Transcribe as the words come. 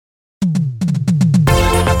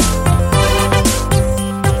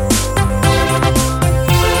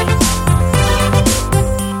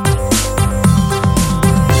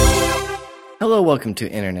Hello, welcome to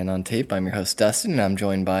Internet on Tape. I'm your host, Dustin, and I'm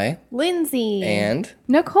joined by... Lindsay. And...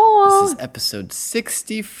 Nicole. This is episode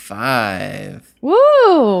 65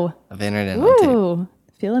 Woo! of Internet on Tape. Woo!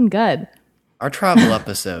 Feeling good. Our travel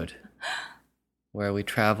episode, where we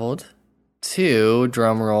traveled to,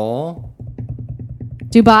 drumroll...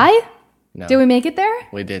 Dubai? No, Did we make it there?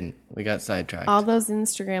 we didn't. We got sidetracked. All those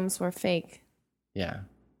Instagrams were fake. Yeah.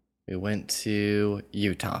 We went to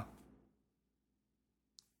Utah.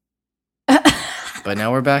 But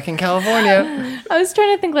now we're back in California. I was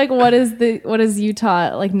trying to think what is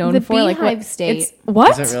Utah known The for? Beehive what State. It's,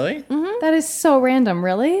 what? Is it really? That is so random.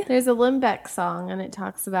 Really? There's a Limbeck song, and it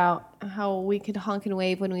talks about how we could honk and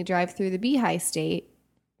wave when we drive through the Beehive State.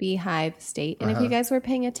 And if you guys were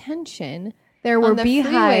paying attention, There were on the freeway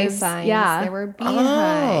beehives. signs, Yeah, there were beehives.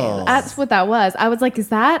 Oh. that's what that was. I was like, is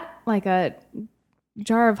that like a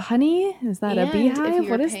jar of honey? Is that a And beehive? if you were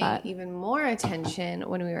What is paying that? even more attention,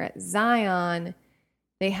 when we were at Zion,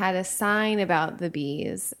 they had a sign about the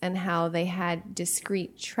bees and how they had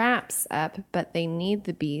discrete traps up, but they need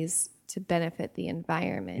the bees to benefit the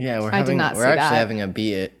environment. Yeah, we're I did not we're see actually that. having a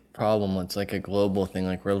bee problem. It's like a global thing.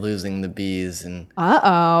 Like we're losing the bees and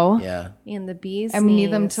Uh-oh. yeah. And the bees And we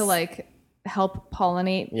need them to help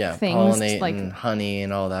pollinate Yeah, things. pollinate and honey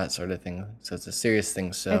and all that sort of thing. So it's a serious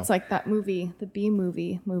thing. So It's like that movie, the bee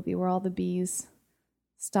movie where all the bees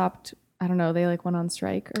stopped. I don't know. They went on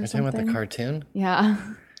strike or Are you talking something. about the cartoon? Yeah.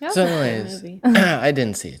 So anyways, I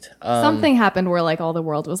didn't see it. Something happened where all the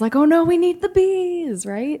world was like, oh no, we need the bees,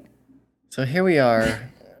 right? So here we are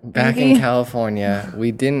back in California.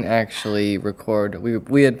 We didn't actually record.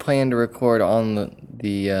 We had planned to record on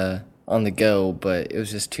the on the go, but it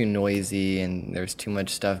was just too noisy and there's too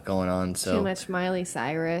much stuff going on. So too much Miley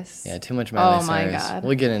Cyrus. Yeah, too much Miley Oh my Cyrus. God.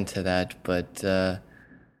 We'll get into that, but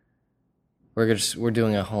we're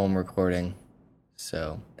doing a home recording.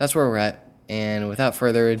 So that's where we're at. And without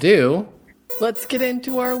further ado, let's get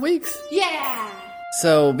into our weeks. Yeah!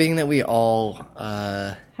 So being that we all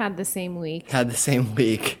Had the same week. had the same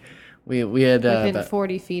week, we had Within about-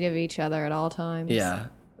 40 feet of each other at all times. yeah.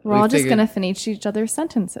 We're all just going to finish each other's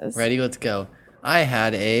sentences. Ready? Let's go. I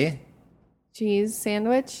had a Cheese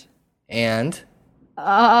sandwich. and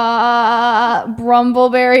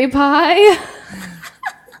Brumbleberry pie.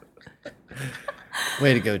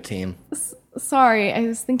 way to go, team. Sorry, I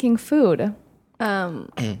was thinking food. Go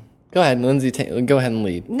ahead, Lindsay. Go ahead and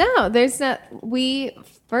lead. No, there's not.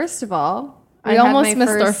 First of all, We almost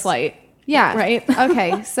missed our flight. Yeah. Right?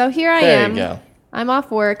 Okay, so here I There am. you go. I'm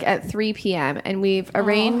off work at 3 p.m. and we've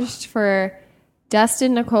arranged for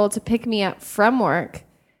Dustin Nicole to pick me up from work.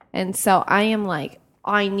 And so I am like,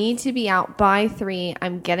 I need to be out by 3.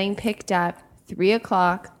 I'm getting picked up 3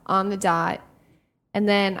 o'clock on the dot. And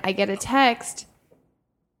then I get a text.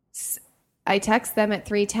 I text them at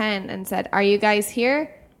 3:10 and said, "Are you guys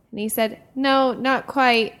here?" And he said, "No, not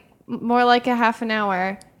quite. More like a half an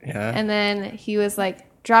hour." Yeah. And then he was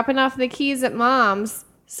like, "Dropping off the keys at mom's.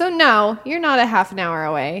 So no, you're not a half an hour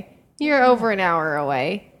away. You're over an hour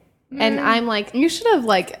away." And I'm like, You should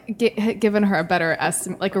have given her a better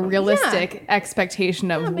estimate, a realistic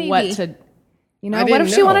expectation of maybe. what to, I what if didn't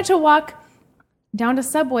she know. wanted to walk down to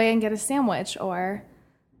Subway and get a sandwich or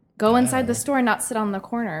go inside the store and not sit on the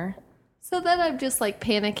corner? so then I'm just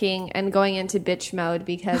panicking and going into bitch mode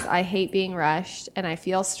because I hate being rushed and I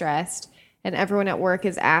feel stressed. And everyone at work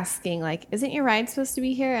is asking, isn't your ride supposed to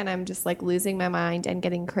be here? And I'm just losing my mind and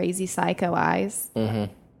getting crazy psycho eyes.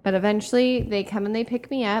 Mm-hmm. But eventually they come and they pick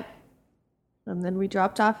me up. And then we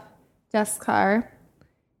dropped off Jeff's car. And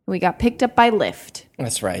we got picked up by Lyft.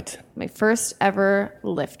 That's right. My first ever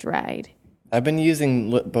Lyft ride. I've been using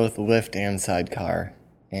both Lyft and Sidecar,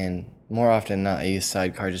 and more often than not, I use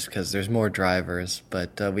Sidecar just because there's more drivers.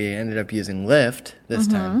 But we ended up using Lyft this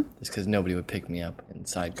time just because nobody would pick me up in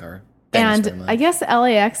Sidecar. Thanks very And much. I guess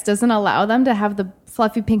LAX doesn't allow them to have the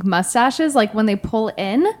fluffy pink mustaches when they pull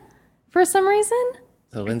in for some reason.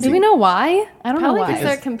 So Lindsay, Do we know why? I don't know Probably why. because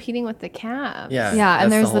they're competing with the cabs. Yeah, Yeah, that's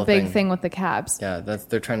and there's the whole big thing with the cabs. Yeah,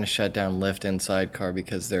 they're trying to shut down Lyft and Sidecar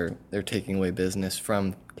because they're taking away business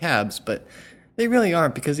from cabs, but they really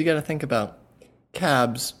aren't because you got to think about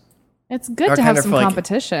cabs. It's good Are to have kind of some for,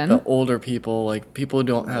 competition. The older people, people who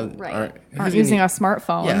don't have Right. who's Aren't using gonna- a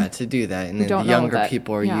smartphone. Yeah, to do that, and then the don't know younger that-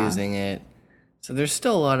 people are yeah. using it. So there's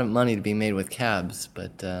still a lot of money to be made with cabs,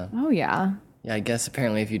 but Oh, yeah. yeah, I guess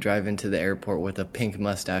apparently if you drive into the airport with a pink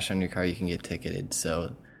mustache on your car, you can get ticketed.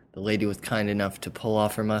 So the lady was kind enough to pull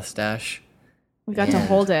off her mustache. We got to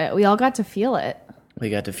hold it. We all got to feel it. We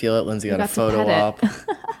got to feel it. Lindsay got a got to photo pet op,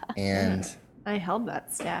 and I held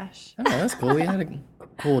that stash. oh, that's cool. We had a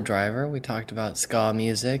cool driver. We talked about ska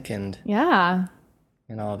music and Yeah.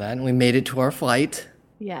 and all that. And we made it to our flight.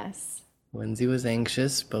 Yes. Lindsay was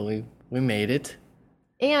anxious, but we made it.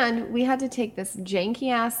 And we had to take this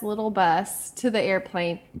janky-ass little bus to the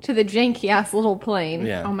airplane, to the janky-ass little plane.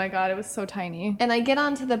 Yeah. Oh my God, it was so tiny. And I get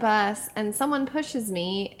onto the bus, and someone pushes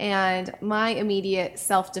me, and my immediate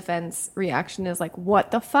self-defense reaction is like,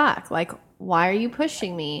 what the fuck? Like, why are you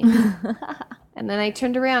pushing me? And then I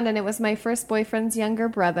turned around, and it was my first boyfriend's younger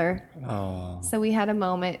brother. Oh. So we had a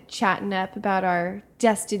moment chatting up about our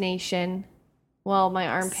destination while my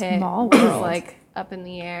armpit Small was world. like up in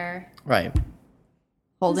the air. Right.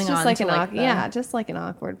 Holding It's just on like to an like awkward, the- yeah, just like an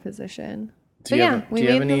awkward position. Do you have we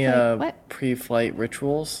any made the what? pre-flight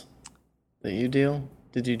rituals that you do?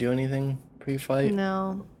 Did you do anything pre-flight?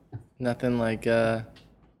 No, Nothing like I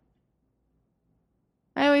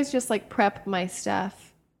always just like prep my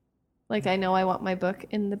stuff. Like I know I want my book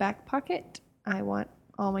in the back pocket. I want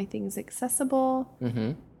all my things accessible,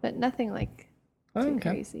 but nothing like too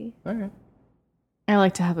crazy. All right. I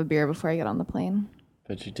like to have a beer before I get on the plane.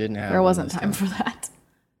 But you didn't have There one wasn't this time for that.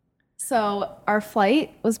 So our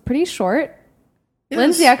flight was pretty short.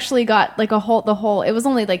 Lindsay Yes. actually got like the whole, it was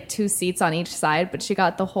only like 2 seats on each side, but she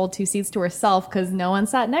got the whole 2 seats to herself because no one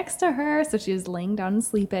sat next to her. So she was laying down and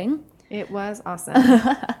sleeping. It was awesome.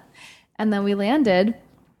 And then we landed,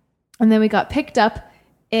 and then we got picked up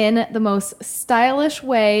in the most stylish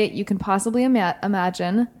way you can possibly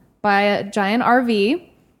imagine by a giant RV.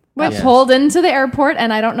 Got Yes. pulled into the airport,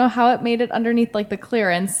 and I don't know how it made it underneath like the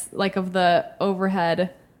clearance, like of the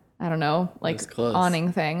overhead, I don't know, like was close.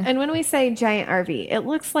 awning thing. And when we say giant RV, it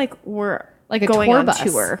looks like we're Like a going tour on bus.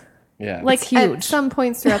 tour. Yeah. Like It's huge. at some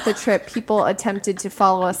points throughout the trip, people attempted to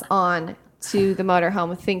follow us on to the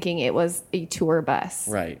motorhome thinking it was a tour bus.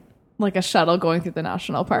 right. Like a shuttle going through the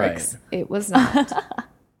national parks. Right. It was not.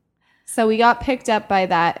 So we got picked up by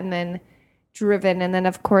that and then driven. And then,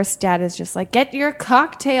 of course, Dad is just like, get your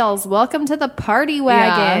cocktails. Welcome to the party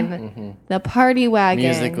wagon. The party wagon.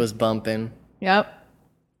 Music was bumping, Yep.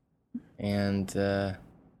 and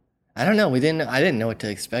I don't know. I didn't know what to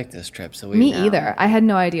expect this trip. So we Me either. I had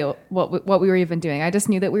no idea what we were even doing. I just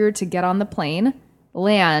knew that we were to get on the plane,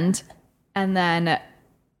 land, and then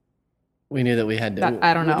We knew that we had to.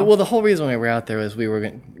 I don't know. Well, the whole reason we were out there was we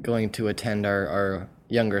were going to attend our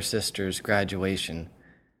younger sister's graduation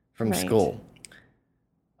from Right. school,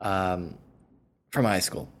 from high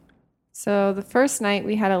school. So the first night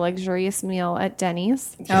we had a luxurious meal at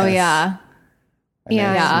Denny's. oh Yes. yeah, A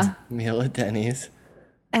nice Yeah. meal at Denny's.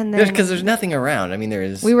 And then Because there's nothing around. I mean, there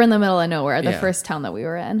is. we were in the middle of nowhere, the Yeah. first town that we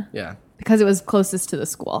were in, Yeah. because it was closest to the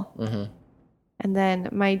school. And then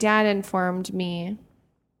my dad informed me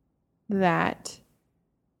that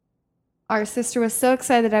our sister was so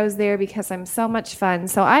excited I was there because I'm so much fun.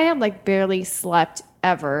 So I had like barely slept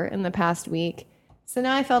ever in the past week. So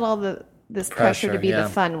now I felt all this pressure to Pressure, be yeah. the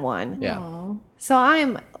fun one. Yeah. So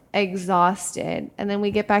I'm exhausted. And then we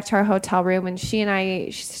get back to our hotel room and she and I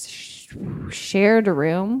shared a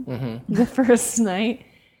room the first night.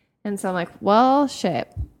 And so I'm like, well,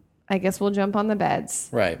 shit. I guess we'll jump on the beds.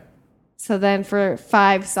 Right. So then for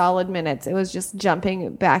 5 solid minutes, it was just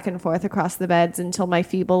jumping back and forth across the beds until my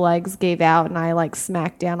feeble legs gave out and I like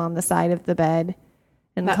smacked down on the side of the bed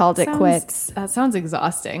and called it quits. That sounds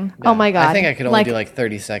exhausting. Oh my God. I think I could only Like- do like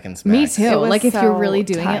 30 seconds Me max. too. It was Like if you're so really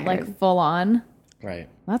doing it tired. like full on, Right.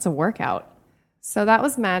 that's a workout. So that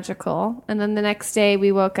was magical. And then the next day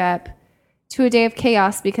we woke up to a day of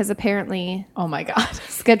chaos because apparently Oh my God.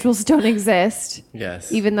 schedules don't exist,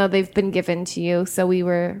 Yes. even though they've been given to you. So we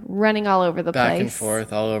were running all over the Back place. and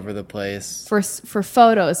forth all over the place. For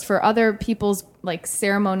photos, for other people's like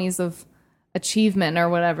ceremonies of achievement or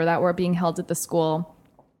whatever that were being held at the school.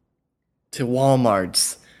 To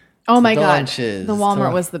Walmarts. Oh To my the God. lunches, The Walmart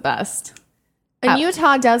to- was the best. And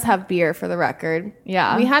Utah does have beer for the record.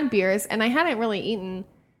 Yeah. We had beers and I hadn't really eaten.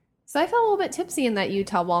 So I felt a little bit tipsy in that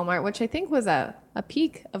Utah Walmart, which I think was a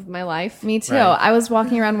peak of my life. Me too. Right. I was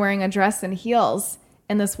walking around wearing a dress and heels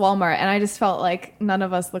in this Walmart, and I just felt like none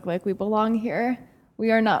of us look like we belong here.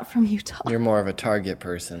 We are not from Utah. You're more of a Target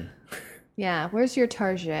person. Yeah. Where's your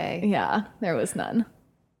Target? Yeah, there was none.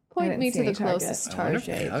 Point didn't me see to the any Target. closest I wonder if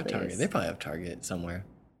they Target, have Target. please. They probably have Target somewhere.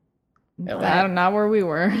 Not where we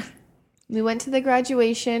were. We went to the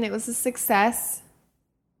graduation. It was a success.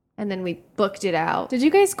 And then we booked it out. Did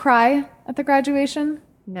you guys cry at the graduation?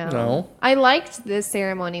 No. No. I liked the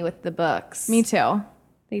ceremony with the books. Me too.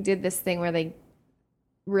 They did this thing where they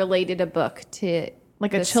related a book to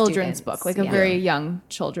Like a the children's students. book, like a Yeah. very young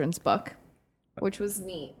children's book. which was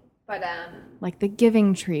neat. But Like The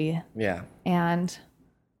Giving Tree Yeah. and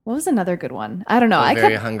What was another good one? I don't know. I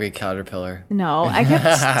Very kept hungry caterpillar. I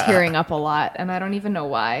kept tearing up a lot, and I don't even know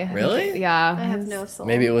why. Really? Yeah. I have no soul.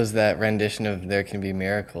 Maybe it was that rendition of "There Can Be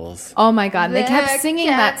Miracles." Oh my god, they kept singing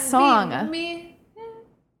that There song. can't be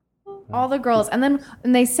All the girls, and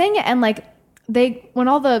they sang it, and like when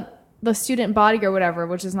all the student body or whatever,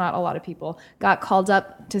 which is not a lot of people, got called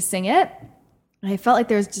up to sing it. I felt like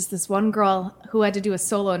there was just this one girl who had to do a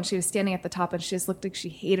solo, and she was standing at the top, and she just looked like she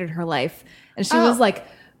hated her life, and she was like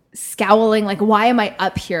scowling, like, why am I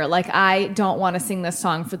up here? Like, I don't want to sing this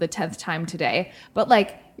song for the 10th time today. But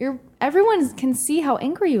like, everyone can see how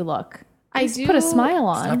angry you look. I Just do put a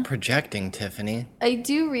smile Stop on. projecting, Tiffany. I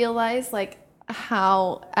do realize like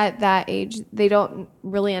how at that age they don't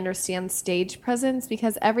really understand stage presence,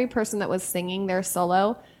 because every person that was singing their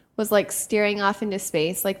solo was like staring off into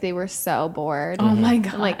space, like they were so bored. Oh my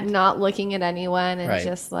god, And, like not looking at anyone and Right.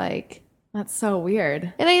 just like. that's so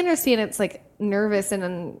weird. And I understand it's like nervous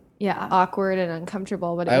and Yeah. awkward and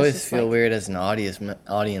uncomfortable, but it I was always just feel like, weird as an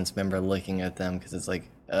audience member looking at them because it's like,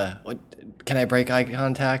 what? Can I break eye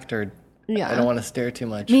contact or? Yeah. I don't want to stare too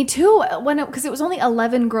much. Me too. Because it was only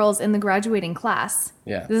 11 girls in the graduating class.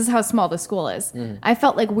 Yeah. This is how small the school is. I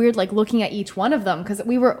felt like weird, like looking at each one of them because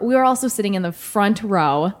we were also sitting in the front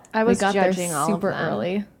row. I was we got judging there all of super them.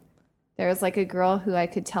 early. There was like a girl who I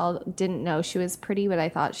could tell didn't know she was pretty, but I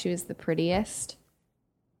thought she was the prettiest.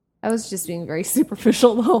 I was just being very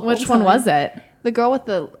superficial the whole Which time. one was it? The girl with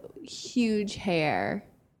the huge hair.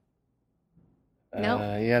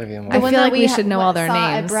 No. You gotta be more. I one feel that like we should know all their saw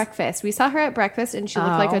At names. breakfast. We saw her at breakfast and she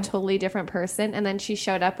looked like Oh. a totally different person. And then she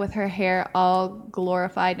showed up with her hair all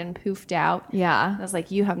glorified and poofed out. Yeah. I was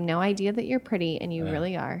like, you have no idea that you're pretty, and you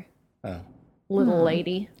really are. Oh. Little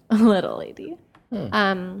lady. Little lady.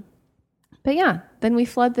 But yeah, then we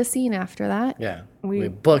fled the scene after that Yeah. We We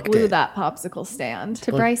booked blew it. that popsicle stand.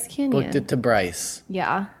 to Bryce Canyon. Booked it to Bryce.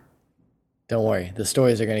 Yeah. Don't worry, the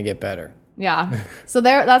stories are gonna get better. Yeah. So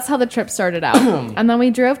that's how the trip started out. And then we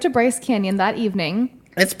drove to Bryce Canyon that evening.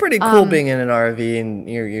 It's pretty cool being in an RV and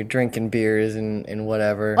you're drinking beers and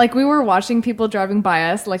whatever. Like we were watching people driving by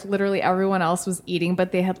us, like literally everyone else was eating,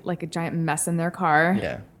 but they had like a giant mess in their car.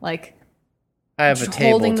 Yeah. Like, I have a just table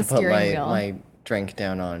holding to the put steering my, wheel. my drink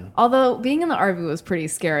down on. although being in the RV was pretty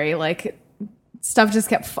scary. Like stuff just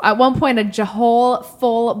kept, at one point a whole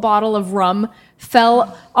full bottle of rum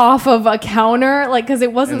fell off of a counter, like because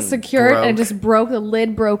it wasn't And secured and it broke. just broke, the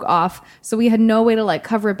lid broke off. So we had no way to like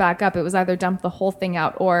cover it back up. It was either dump the whole thing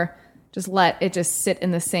out or just let it just sit in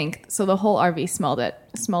the sink. So the whole RV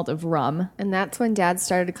smelled of rum. And that's when Dad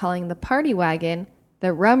started calling the party wagon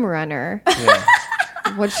the Rum Runner, Yeah.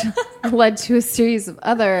 which led to a series of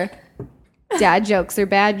other dad jokes or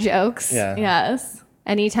bad jokes. Yeah. Yes.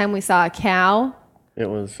 Anytime we saw a cow, It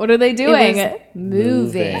was. What are they it doing? was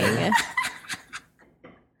moving. Moving.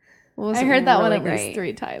 It was I heard that one really at great. least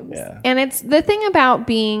 3 times. Yeah. And it's the thing about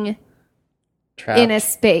being Trapped. in a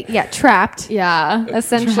space, trapped, Yeah.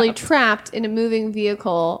 essentially trapped in a moving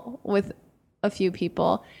vehicle with a few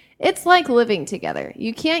people. It's like living together.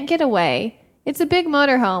 You can't get away. It's a big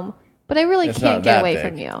motorhome, but I really It's can't not get that away big.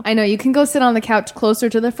 from you. I know you can go sit on the couch closer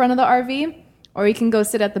to the front of the RV, or you can go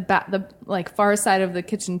sit at the back, the like far side of the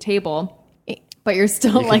kitchen table. But you're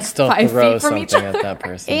still You like can still 5 throw feet from each something other. at that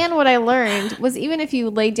person. And what I learned was even if you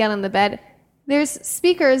lay down on the bed, there's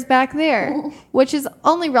speakers back there, which is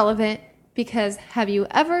only relevant because have you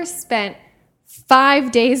ever spent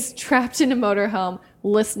 5 days trapped in a motorhome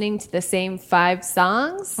listening to the same 5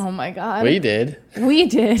 songs? Oh my god. We did. We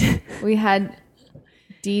did. We had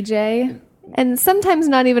DJ. And sometimes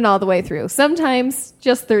not even all the way through. Sometimes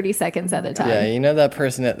just 30 seconds at a time. Yeah, you know that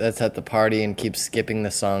person that's at the party and keeps skipping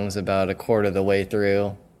the songs about a quarter of the way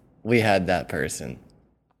through? We had that person.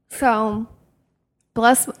 So,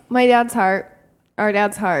 bless my dad's heart, our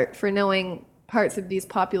dad's heart, for knowing parts of these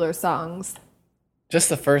popular songs. Just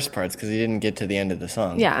the first parts because he didn't get to the end of the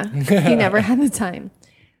song. Yeah, he never had the time.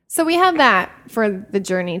 So we have that for the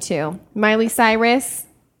journey too. Miley Cyrus.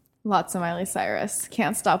 Lots of Miley Cyrus.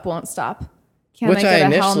 Can't stop, won't stop. Can Which I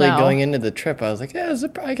get a hell initially, no? going into the trip, I was like, yeah,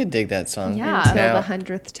 I could dig that song. Yeah. Until Now, the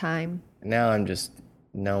 100th time. now I'm just,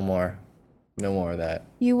 no more. No more of that.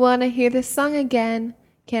 You want to hear this song again?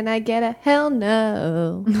 Can I get a hell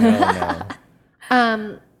no? Hell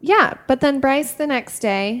no. Yeah, but then Bryce the next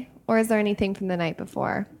day, or is there anything from the night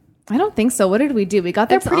before? I don't think so. What did we do? We got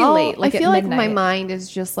there It's pretty all- late. Like I feel at like midnight. my mind is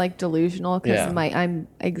just like delusional because Yeah. I'm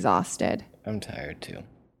exhausted. I'm tired too.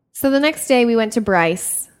 So the next day we went to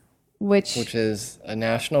Bryce, which Which is a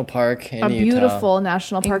national park in a Utah. beautiful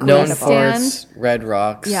national park. Known We for stand- its red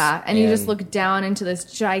rocks. Yeah, and you just look down into this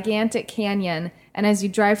gigantic canyon, and as you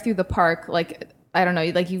drive through the park, like I don't know,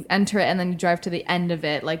 like you enter it and then you drive to the end of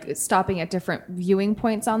it, like stopping at different viewing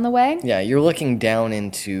points on the way. Yeah, you're looking down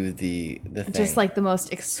into the thing. Just like the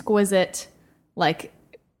most exquisite, like,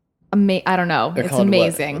 I don't know. They're It's called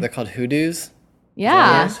amazing. They're called hoodoos.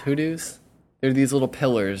 Yeah. Hoodoos. They're these little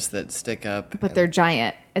pillars that stick up. But they're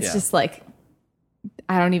giant. It's Yeah. just like,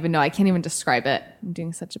 I don't even know. I can't even describe it. I'm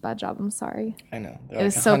doing such a bad job. I'm sorry. I know. They're It like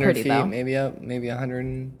was so 100 pretty, feet, though. maybe up, maybe 100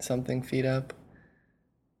 and something feet up.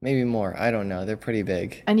 Maybe more. I don't know. They're pretty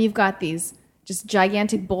big. And you've got these just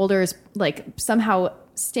gigantic boulders, like somehow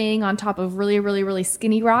staying on top of really, really, really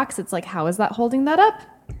skinny rocks. It's like, how is that holding that up?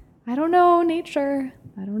 I don't know. Nature.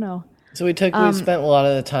 I don't know. So we spent a lot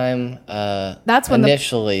of the time That's when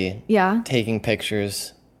initially Yeah. taking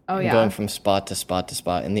pictures. Oh, and yeah. going from spot to spot to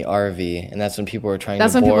spot in the RV, and that's when people were trying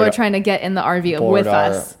That's to when people board, were trying to get in the RV board with our,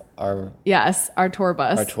 us. our Yes. Our tour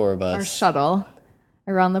bus. our tour bus. Our shuttle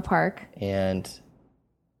around the park. And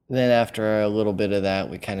then after a little bit of that,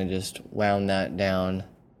 we kind of just wound that down,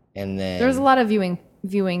 and then There was a lot of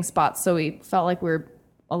viewing spots, so we felt like we were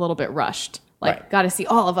a little bit rushed. Like, Right. got to see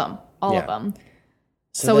all of them. All Yeah. of them.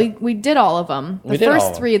 So So that- we did all of them. The We did all of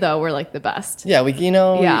first them. 3, though, were like the best. Yeah,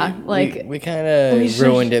 Yeah, like, we kind we of should-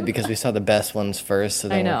 ruined it because we saw the best ones first, so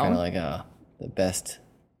then I we're know. kind of like, oh, the best,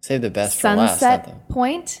 save the best for last. Sunset Not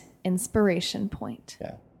Point, Inspiration Point, the,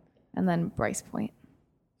 yeah. and then Bryce Point.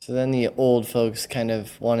 So then the old folks kind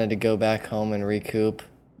of wanted to go back home and recoup,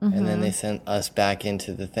 and Mm-hmm. then they sent us back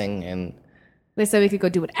into the thing, and They said we could go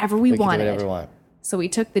do whatever we we could do wanted. whatever we want. So we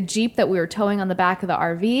took the Jeep that we were towing on the back of the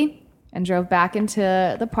RV and drove back into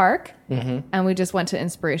the park. Mm-hmm. And we just went to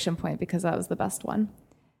Inspiration Point because that was the best one.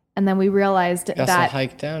 And then we realized We also that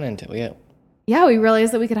hiked down into it. yeah, we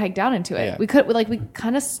realized that we could hike down into it. Yeah. We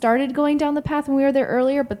kind of started going down the path when we were there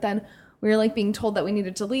earlier, but then we were like being told that we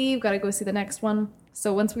needed to leave, got to go see the next one.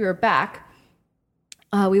 So once we were back,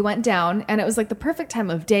 we went down, and it was like the perfect time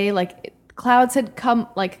of day. Like clouds had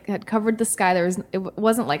had covered the sky. It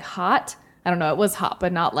wasn't like hot. I don't know. It was hot,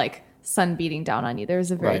 but not like sun beating down on you. There's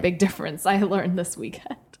a very Right. big difference. I learned this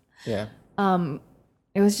weekend. Yeah.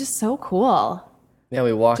 It was just so cool. Yeah,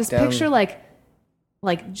 we walked Just down picture like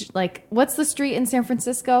what's the street in San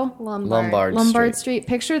Francisco? Lombard Street.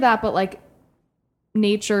 Picture that, but like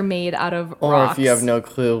nature made out of Or rocks. if you have no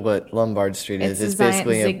clue what Lombard Street is, it's a giant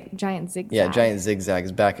basically giant zigzag. giant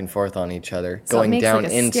zigzags back and forth on each other, So it going makes down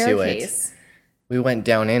like a into staircase. it. We went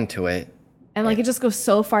down into it. And like it just goes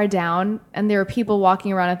so far down, and there were people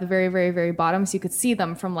walking around at the very, very, very bottom, so you could see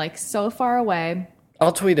them from like so far away.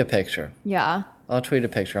 I'll tweet a picture. Yeah, I'll tweet a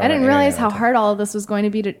picture. I on didn't our realize internet how hard all of this was going to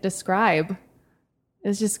be to describe. It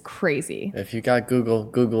was just crazy. If you got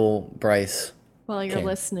Google Bryce. While you're Okay.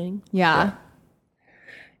 listening. Yeah.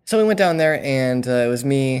 So we went down there, and it was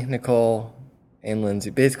me, Nicole, and Lindsay.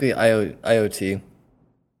 Basically, IoT.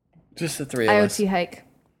 Just the three of us. IoT hike.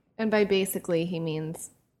 And by basically, he means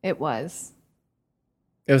it was.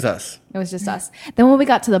 It was us. It was just us. Then when we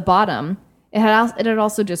got to the bottom, it had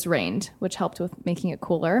also just rained, which helped with making it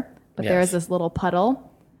cooler. But there was Yes. this little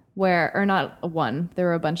puddle or not one, there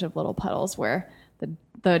were a bunch of little puddles where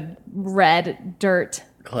the red dirt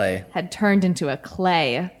Clay. had turned into a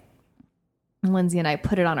clay. And Lindsay and I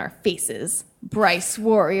put it on our faces. Bryce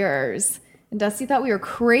Warriors. And Dusty thought we were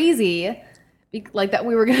crazy, like that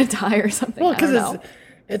we were going to die or something. Well, I don't know. because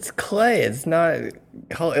it's clay. It's not.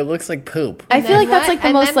 It looks like poop. I feel like that's like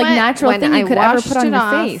the most like natural thing you could ever put on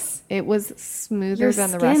your face. It was smoother Your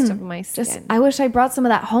than the rest skin. of my skin. Just, I wish I brought some of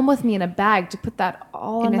that home with me in a bag to put that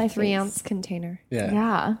all on in my a 3-ounce face. container.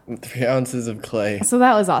 Yeah. 3 ounces of clay. So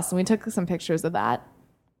that was awesome. We took some pictures of that.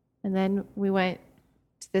 And then we went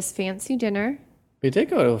to this fancy dinner. We did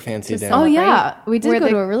go to a fancy dinner. Oh yeah, we did where go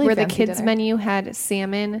the, to a really where the fancy kids dinner. menu had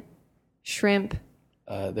salmon, shrimp,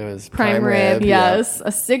 There was Prime prime rib, rib. yeah. Yes, a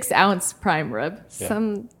 6-ounce prime rib.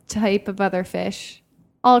 some type of other fish,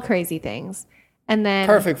 all crazy things. And then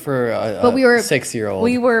Perfect for a But we were 6-year-old.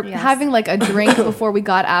 We were Yes. having like a drink before we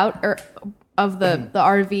got out of the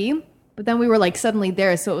RV, but then we were like suddenly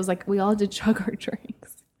there, so it was like we all did chug our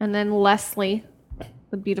drinks. And then Leslie,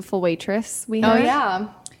 the beautiful waitress we Oh had, yeah.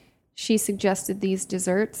 she suggested these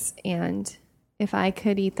desserts, and if I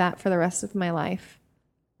could eat that for the rest of my life,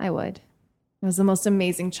 I would. It was the most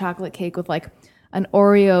amazing chocolate cake with like an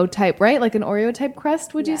Oreo type, right? Like an Oreo type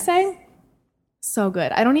crust, would you say? So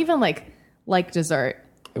good. I don't even like dessert.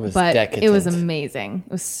 It was but decadent. it was amazing.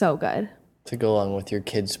 It was so good. to go along with your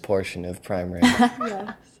kids' portion of prime rib.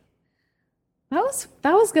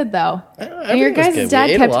 That was good though. And Everything your was good. guys' We dad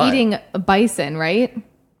ate a kept lot. eating bison, right?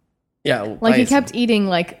 Yeah, Like he bison. kept eating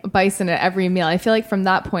like bison at every meal. I feel like from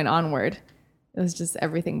that point onward, it was just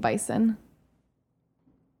everything bison.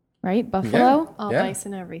 Right? Buffalo? All Yeah.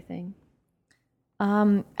 bison, everything.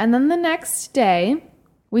 And then the next day,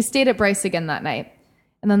 we stayed at Bryce again that night.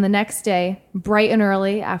 And then the next day, bright and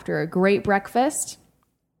early, after a great breakfast,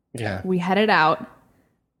 Yeah. we headed out.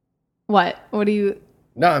 What? What do you...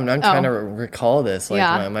 No, I'm trying to recall this. Like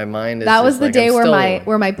Yeah. my mind is. That was just the like, day I'm where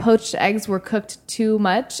still- my poached eggs were cooked too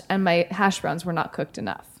much and my hash browns were not cooked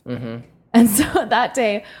enough. Mm-hmm. And so that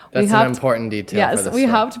day we That's hopped. an important detail. Yes, for the we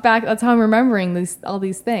story. hopped back. That's how I'm remembering all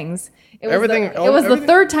these things. It was Everything- The, it was the everything-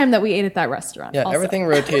 third time that we ate at that restaurant. Yeah, also. everything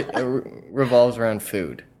revolves around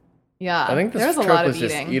food. Yeah, I think there this was a trip lot was of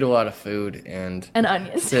just eating eat a lot of food and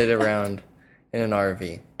onions, sit around in an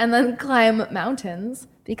RV. and then climb mountains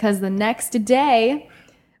because the next day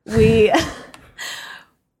we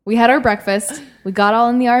we had our breakfast. We got all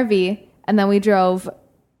in the RV, and then we drove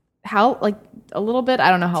a little bit. I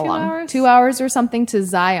don't know how 2 long, hours? 2 hours or something to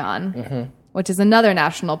Zion, which is another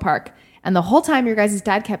national park. And the whole time, your guys'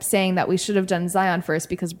 dad kept saying that we should have done Zion first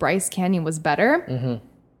because Bryce Canyon was better.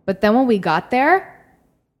 But then when we got there,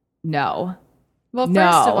 no. Well, No.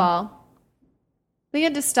 first of all, we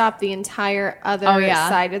had to stop the entire other Oh, yeah.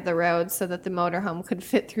 side of the road so that the motorhome could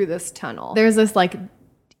fit through this tunnel. There's this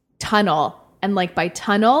tunnel, and by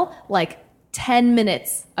tunnel, 10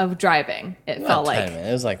 minutes of driving. It felt Not 10 like minutes.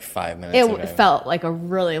 It was like 5 minutes. of it driving. felt like a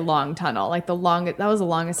really long tunnel. That was the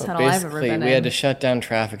longest tunnel I've ever Basically, been we in had to shut down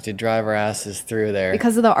traffic to drive our asses through there.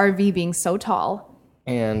 because of the RV being so tall.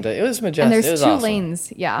 And it was majestic. And there's it was two awesome.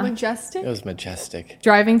 lanes. Yeah. Majestic? It was majestic.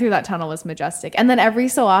 Driving through that tunnel was majestic. And then every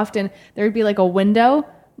so often there would be a window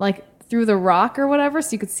through the rock or whatever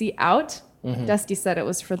so you could see out. Dusty said it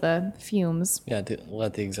was for the fumes. Yeah, to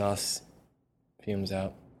let the exhaust fumes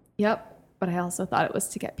out. Yep. But I also thought it was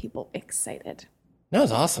to get people excited. No, it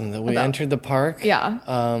was awesome that we entered the park. Yeah.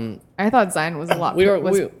 I thought Zion was a lot The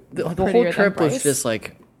prettier whole than trip was Bryce. just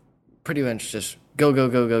pretty much just go, go,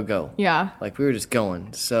 go, go, go. Yeah. We were just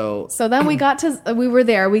going. So So then we were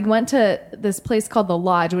there. We went to this place called the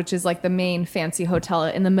Lodge, which is the main fancy hotel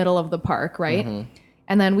in the middle of the park, right?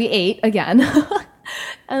 And then we ate again.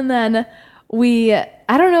 And then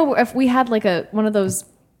I don't know if we had one of those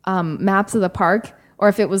maps of the park or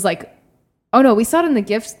if it was oh no, we saw it in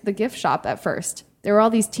the gift shop at first. There were all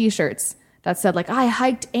these t-shirts that said I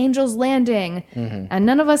hiked Angel's Landing. And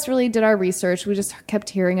none of us really did our research. We just kept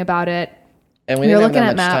hearing about it. and we we were didn't have looking that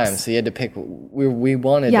at much maps. time, so you had to pick. We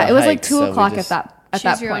wanted. Yeah, to it was hike, 2 so we o'clock just- at Choose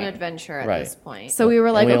that your point. own adventure at Right. this point. So we were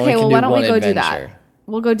And we only okay, can well, do why don't we one go do that? adventure.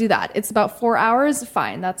 We'll go do that. It's about 4 hours.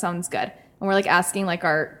 Fine. That sounds good. And we're asking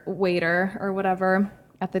our waiter or whatever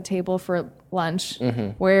at the table for lunch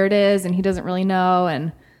where it is. And he doesn't really know.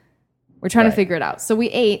 And we're trying to Right. figure it out. So we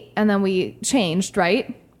ate and then we changed,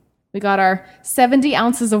 right? We got our 70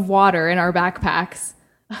 ounces of water in our backpacks.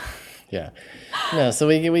 Yeah. No, so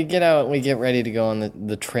we get out, we get ready to go on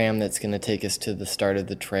the tram that's going to take us to the start of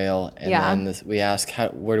the trail, and Yeah. then we ask,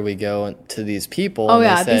 where do we go to these people? Oh, and they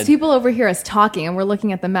yeah. said- These people overhear us talking and we're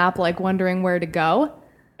looking at the map, wondering where to go.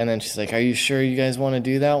 And then she's like, "Are you sure you guys want to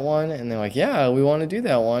do that one?" And they're like, "Yeah, we want to do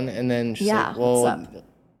that one." And then she's Yeah, like, "Well, what's up?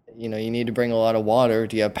 you need to bring a lot of water.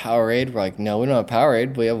 Do you have Powerade?" We're like, "No, we don't have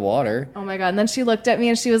Powerade. We have water." Oh my God. And then she looked at me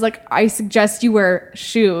and she was like, I suggest you wear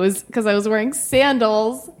shoes because I was wearing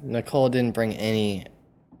sandals. Nicole didn't bring any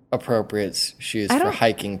appropriate shoes I for don't-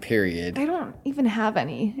 hiking. Period. I don't even have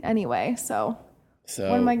any anyway. So So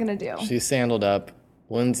what am I going to do? She's sandaled up.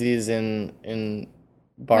 Lindsay's in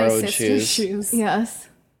borrowed sister's shoes. Yes.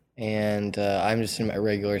 And I'm just in my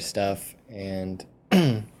regular stuff. And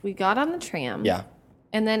we got on the tram. yeah,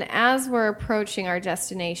 And then as we're approaching our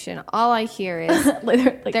destination, all I hear is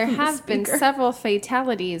Like, there from the have been speaker. several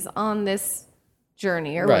fatalities on this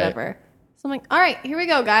journey or Right. whatever. So I'm like, all right, here we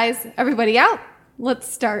go, guys. Everybody out.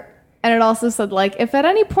 Let's start. And it also said, if at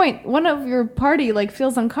any point one of your party,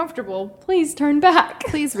 feels uncomfortable, please turn back.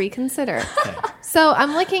 Please reconsider. So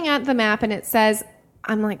I'm looking at the map and it says,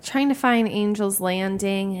 I'm trying to find Angel's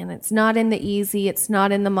Landing, and it's not in the easy, it's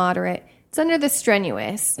not in the moderate, it's under the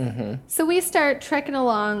strenuous. So we start trekking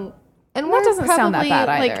along, and That we're doesn't probably sound that bad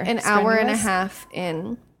either. an hour and a Strenuous? half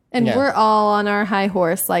in, and Yeah. we're all on our high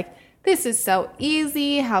horse, this is so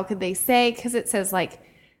easy. How could they say? Because it says thin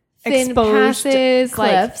Exposed passes,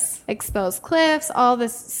 cliffs. exposed cliffs, all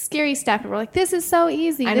this scary stuff. And we're this is so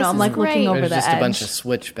easy. I This know, I'm, is looking great. over there's the just a bunch edge. of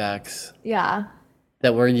switchbacks Yeah.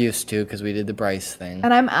 that we're used to because we did the Bryce thing.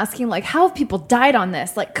 And I'm asking, how have people died on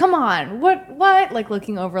this? Come on, what?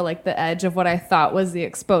 Looking over, the edge of what I thought was the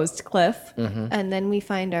exposed cliff. And then we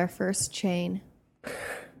find our first chain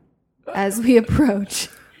as we approach.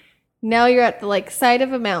 Now you're at the side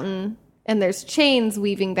of a mountain And there's chains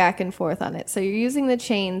weaving back and forth on it. So you're using the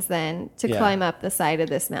chains then to Yeah. climb up the side of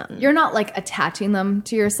this mountain. You're not like attaching them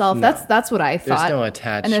to yourself. No. That's what I thought. no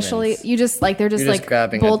attachments. Initially, you just like they're just You're just like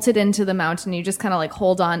grabbing bolted into the mountain. You just kind of like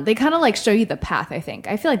hold on. They kind of like show you the path. I think.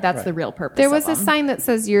 I feel like that's the real purpose. There was of a them. sign that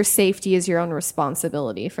says your safety is your own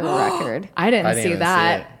responsibility for the record. I didn't I didn't see even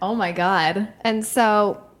that. see it. Oh my god. And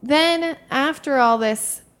so then after all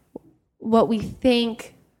this, what we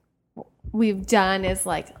think we've done is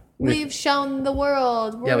like, we've shown the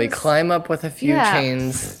world. Yeah, we We're climb up with a few Yeah.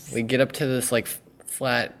 chains. We get up to this like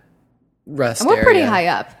flat rest And we're pretty area. high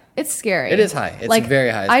up. It's scary. It is high. It's like,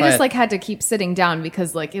 very high. It's I probably- just like had to keep sitting down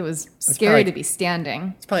because like it was scary probably- to be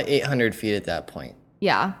standing. It's probably 800 feet at that point.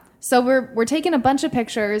 Yeah. So we're taking a bunch of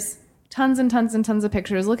pictures, tons and tons and tons of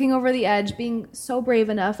pictures, looking over the edge, being so brave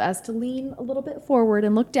enough as to lean a little bit forward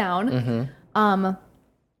and look down. Mm-hmm.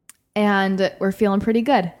 And we're feeling pretty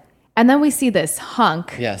good. And then we see this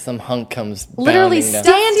hunk. Yeah, some hunk comes Literally bounding down.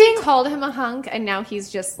 Dusty called him a hunk, and now he's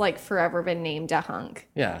just like forever been named a hunk.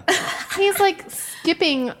 Yeah, He's like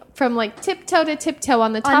skipping from like tiptoe to tiptoe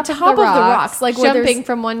on the top, On top of the rocks, like where jumping there's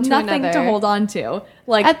from one to nothing another. to hold on to.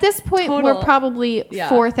 Like At this point, total- we're probably Yeah.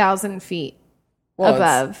 4,000 feet Well,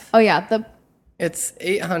 above. Oh yeah, it's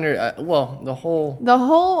 800. The whole The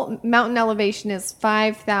whole mountain elevation is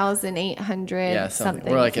 5,800 yeah,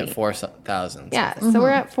 something. we're like feet. at 4,000. Yeah, so we're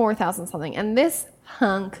at 4,000 something. And this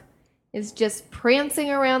hunk is just prancing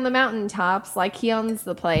around the mountaintops like he owns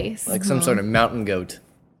the place. like some sort of mountain goat.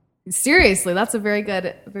 seriously, that's a very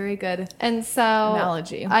good. And so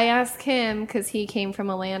Analogy. I asked him, because he came from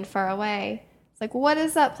a land far away, it's like, what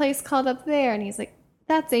is that place called up there? And he's like,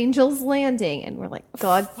 that's Angel's Landing. And we're like,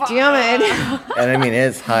 God damn it. And I mean,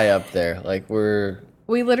 it's high up there. Like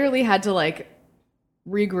We literally had to like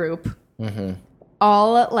regroup,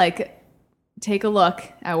 all like take a look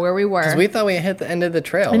at where we were. we thought we hit the end of the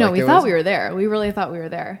trail. I know Like, we there thought was- we were there. We really thought we were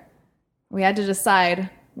there. We had to decide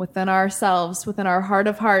within ourselves, within our heart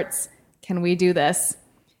of hearts, can we do this?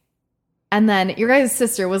 And then your guys'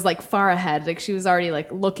 sister was like far ahead. Like she was already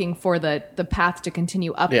like looking for the path to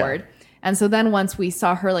continue upward. And so then once we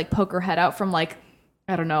saw her like poke her head out from like,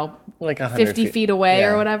 I don't know, like 100 50 feet away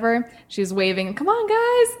Yeah. or whatever, she was waving, come on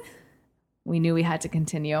guys. We knew we had to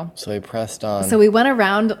continue. So we pressed on. So we went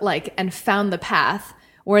around like and found the path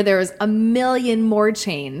where there was a million more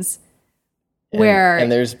chains where and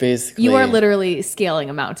there's basically you are literally scaling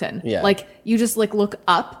a mountain. Yeah. Like you just like look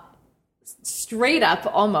up, straight up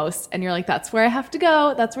almost, and you're like, that's where I have to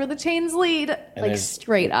go. That's where the chains lead. Like there's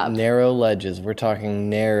straight up. narrow ledges. We're talking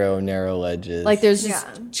narrow ledges. Like there's just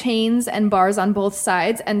Yeah. chains and bars on both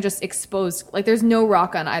sides and just exposed. Like there's no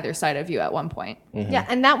rock on either side of you at one point. Yeah,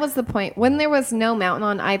 and that was the point. When there was no mountain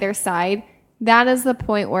on either side, that is the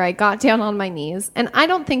point where I got down on my knees. And I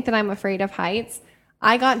don't think that I'm afraid of heights.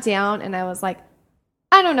 I got down and I was like,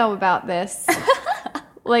 I don't know about this.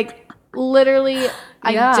 Like, literally,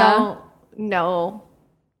 I Yeah. don't know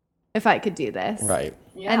if I could do this. right.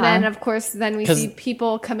 And then, of course, then we 'Cause- see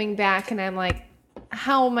people coming back, and I'm like,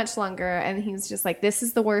 how much longer? And he's just like, this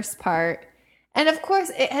is the worst part. And of course,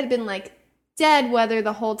 it had been like dead weather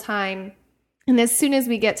the whole time. And as soon as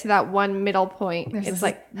we get to that one middle point, There's it's this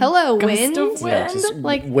like, hello, gust wind. of Yeah, wind. just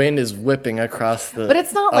Like- wind is whipping across the. But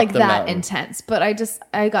it's not up like the that mountain. intense. But I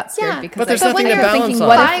got scared Yeah, because But there's I nothing when to you're balance thinking, on.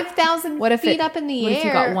 what if 5,000 what if feet it, up in the what air. if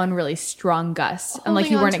you got one really strong gust and like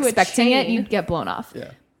Holding you weren't onto a expecting it, chain. you'd get blown off.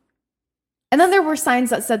 Yeah. And then there were signs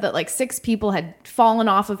that said that like 6 people had fallen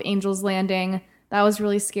off of Angel's Landing. That was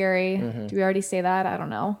really scary. Do we already say that? I don't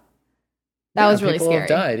know. That was really people scary. have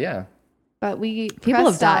died. Yeah. But we People have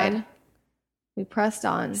pressed died. on. We pressed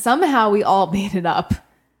on. Somehow we all made it up.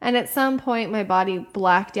 And at some point, my body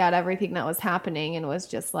blacked out everything that was happening and was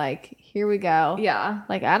just like, here we go. Yeah.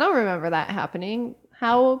 Like, I don't remember that happening.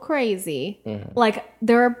 How crazy. Like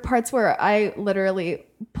there are parts where I literally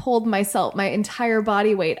pulled my entire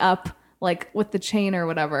body weight up, like with the chain or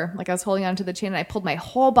whatever. Like I was holding onto the chain and I pulled my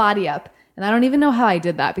whole body up. And I don't even know how I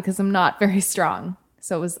did that because I'm not very strong.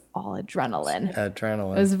 So it was all adrenaline.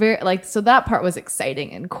 Adrenaline. It was very like, so that part was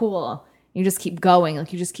exciting and cool. You just keep going.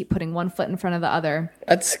 Like you just keep putting one foot in front of the other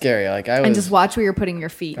That's scary. Like I and was just watch where you're putting your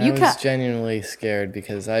feet. I You was kept, genuinely scared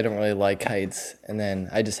because I don't really like heights, and then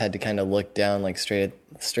I just had to kind of look down, like straight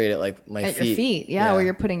at like my At feet. your feet, yeah, where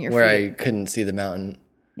you're putting your where feet. I couldn't see the mountain.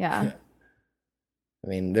 yeah. I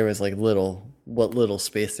mean, there was like what little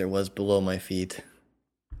space there was below my feet.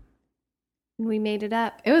 We made it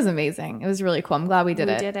up. It was amazing. It was really cool. I'm glad we did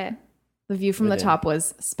we it. did it. The view from We the did. top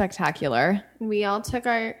was spectacular. We all took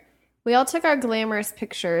our glamorous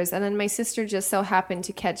pictures, and then my sister just so happened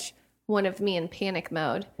to catch one of me in panic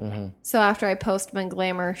mode. So after I post my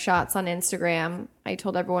glamour shots on Instagram, I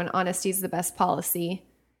told everyone honesty is the best policy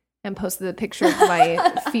and posted the picture of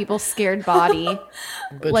my feeble, scared body.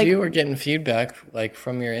 But like- you were getting feedback like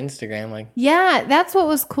from your Instagram, like Yeah, that's what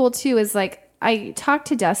was cool too, is like I talked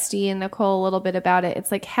to Dusty and Nicole a little bit about it.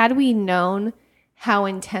 It's like, had we known how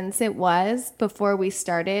intense it was before we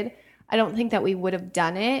started, I don't think that we would have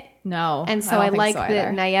done it. No. And so don't I think like so the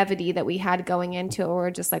either. naivety that we had going into it, where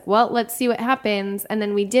we're just like, well, let's see what happens. And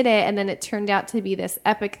then we did it. And then it turned out to be this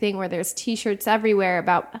epic thing where there's t-shirts everywhere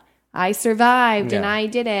about I survived and Yeah. I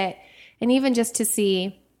did it. And even just to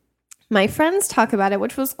see my friends talk about it,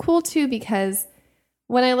 which was cool too, because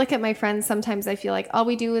when I look at my friends, sometimes I feel like all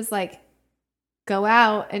we do is like go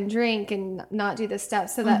out and drink and not do the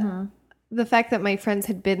steps. So that the fact that my friends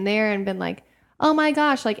had been there and been like, oh my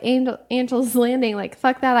gosh, like Angel's Landing, like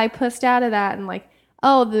fuck that, I pussed out of that. And like,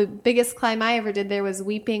 oh, the biggest climb I ever did there was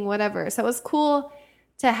weeping, whatever. So it was cool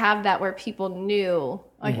to have that where people knew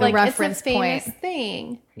Like the like reference it's a famous point.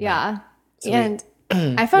 thing. Yeah. And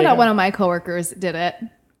I found out one of my coworkers did it.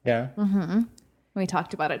 yeah. We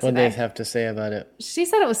talked about it What they today. have to say about it? She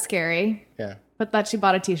said it was scary, Yeah, but that she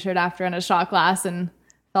bought a t-shirt after and a shot glass and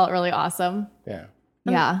felt really awesome. yeah,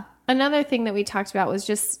 Yeah. another thing that we talked about was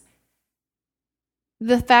just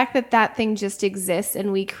the fact that that thing just exists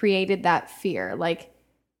and we created that fear. Like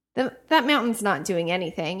that mountain's not doing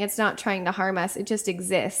anything. It's not trying to harm us. It just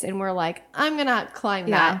exists. And we're like, I'm going to climb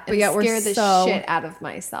Yeah, that but and yet we're scare the so- shit out of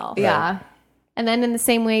myself. Yeah. And then in the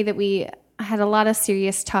same way that we had a lot of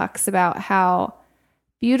serious talks about how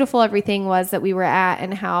beautiful everything was that we were at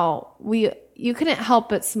and how you couldn't help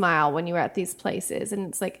but smile when you were at these places. And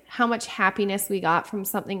it's like how much happiness we got from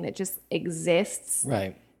something that just exists.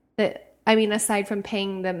 right. That, I mean, aside from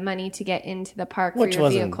paying the money to get into the park Which for your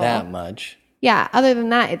wasn't vehicle. that much. Yeah, other than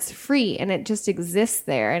that, it's free and it just exists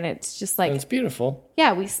there. And it's just like, And it's beautiful.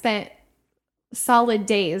 yeah, we spent solid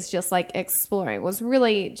days just like exploring. It was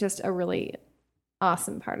really just a really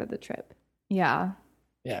awesome part of the trip. Yeah.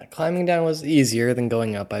 Yeah, climbing down was easier than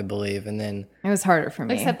going up, I believe, and then It was harder for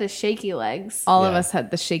me. Except the shaky legs. All of Yeah. us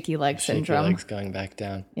had the shaky leg shaky syndrome. legs going back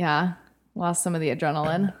down. Yeah. Lost some of the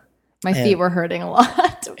adrenaline. My feet were hurting a lot.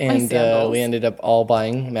 My And sandals. we ended up all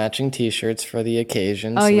buying matching T-shirts for the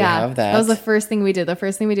occasion. Oh so yeah, we have that. that was the first thing we did. The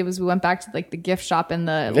first thing we did was we went back to like the gift shop in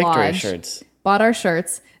the Victory lodge, shirts. bought our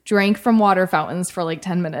shirts, drank from water fountains for like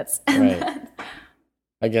 10 minutes. Right.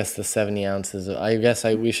 I guess the 70 ounces.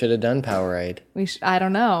 We should have done Powerade. I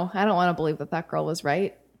don't know. I don't want to believe that girl was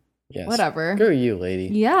right. Yes. Whatever. Go you, lady.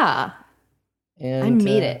 Yeah, And I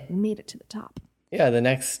made it to the top. Yeah, the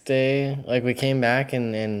next day, like we came back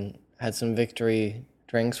and had some victory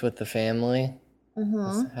drinks with the family.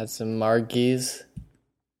 Had some margies.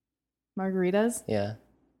 Margaritas, Yeah.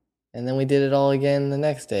 And then we did it all again the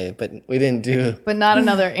next day, but we didn't do. but not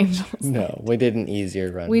another Angels. No, we did an easier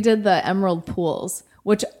run. We did the Emerald Pools,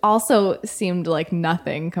 which also seemed like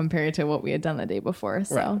nothing compared to what we had done the day before.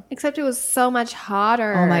 So. Right. Except it was so much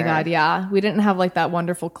hotter. Oh my God, yeah. We didn't have like that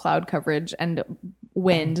wonderful cloud coverage and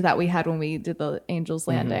wind that we had when we did the Angels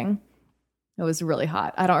Landing. It was really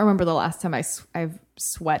hot. I don't remember the last time I've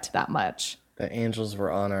sweat that much. The angels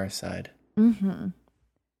were on our side. Mm-hmm.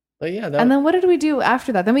 But yeah, And then what did we do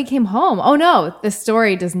after that? Then we came home. Oh no, the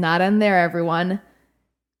story does not end there, everyone.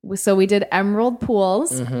 So we did Emerald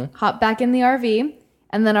Pools, hopped back in the RV,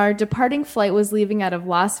 and then our departing flight was leaving out of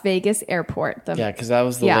Las Vegas Airport. yeah, because that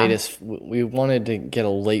was the Yeah. latest. We wanted to get a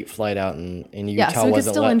late flight out in Utah. Yeah, so we could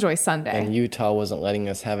wasn't still enjoy Sunday. And Utah wasn't letting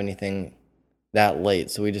us have anything that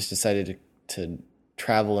late, so we just decided to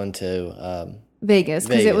travel into Vegas,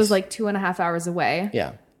 because it Vegas. was like 2.5 hours away.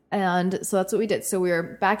 yeah. And so that's what we did. So we were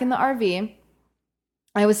back in the RV.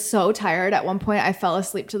 I was so tired. At one point, I fell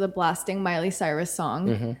asleep to the blasting Miley Cyrus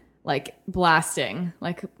song, like blasting,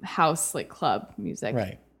 like house, like club music.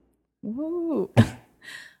 Right. Woo.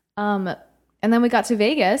 And then we got to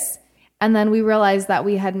Vegas, and then we realized that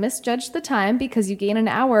we had misjudged the time because you gain an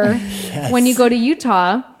hour when you go to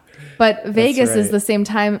Utah. But Vegas is right. the same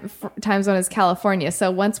time zone as California. So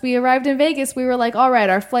once we arrived in Vegas, we were like, all right,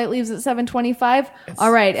 our flight leaves at 7:25.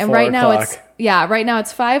 All right. And 4 right now o'clock. right now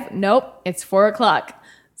it's 5. Nope. It's 4 o'clock.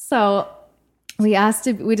 So we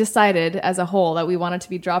decided as a whole that we wanted to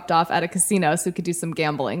be dropped off at a casino so we could do some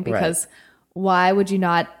gambling, because why would you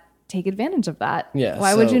not take advantage of that? Yeah,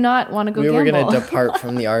 Why would so you not want to go We gamble? were going to depart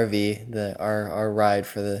from the RV, our ride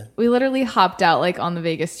for the. We literally hopped out like on the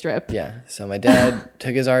Vegas Strip. Yeah. So my dad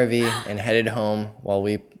took his RV and headed home while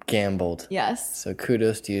we gambled. Yes. So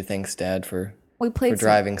kudos to you. Thanks, Dad, for We played some-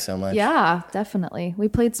 driving so much. Yeah, definitely. We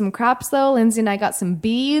played some craps though. Lindsay and I got some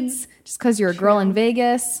beads just because you're a girl in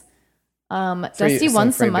Vegas. Dusty some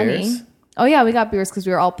won some free money. beers? Oh yeah, we got beers because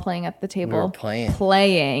we were all playing at the table. We were playing.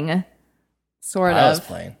 Playing. Sort I of. was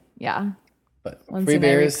playing. Yeah. But Lindsay free and I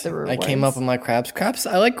reaped beers, the I came up rewards. with my craps. Craps,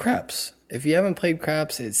 I like craps. If you haven't played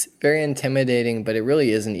craps, it's very intimidating, but it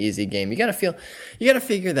really is an easy game. You got to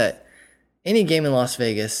figure that any game in Las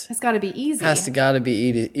Vegas It's got to be easy. gotta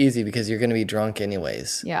be easy because you're going to be drunk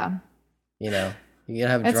anyways. Yeah. You know, you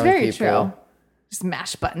gotta have That's drunk very people. true. Just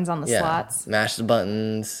mash buttons on the Yeah, slots. mash the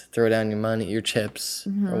buttons, throw down your money, your chips,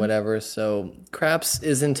 Mm-hmm. or whatever. So craps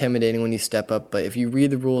is intimidating when you step up, but if you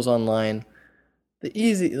read the rules online,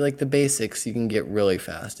 the basics, you can get really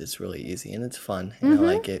fast. It's really easy and it's fun, and Mm-hmm. I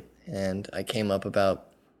like it. And I came up about,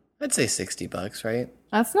 I'd say $60, right?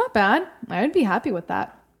 That's not bad. I would be happy with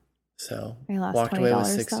that. So I lost walked away with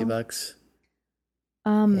 $20 though. $60,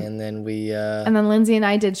 Um, and then we, and then Lindsay and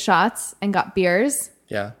I did shots and got beers.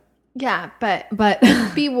 yeah, Yeah, but But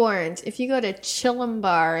be warned, if you go to Chillum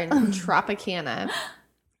Bar in Tropicana,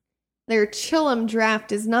 their Chillum draft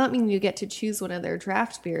does not mean you get to choose one of their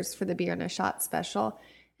draft beers for the beer and a shot special.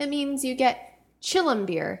 It means you get Chillum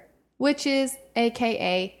beer, which is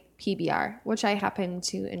AKA PBR, which I happen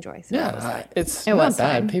to enjoy. So that was yeah, fine. it's It not was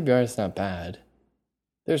bad. fine. PBR is not bad.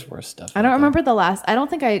 There's worse stuff. I don't out there. remember the last. I don't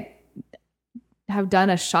think I have done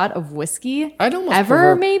a shot of whiskey. I'd almost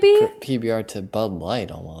Ever, prefer maybe? PBR to Bud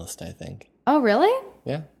Light almost, I think. Oh, really?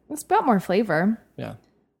 Yeah, It's got more flavor. yeah.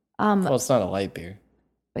 Um, Well, it's not a light beer.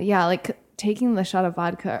 but yeah, like taking the shot of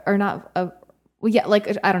vodka or not. Well, yeah,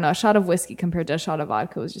 like I don't know, a shot of whiskey compared to a shot of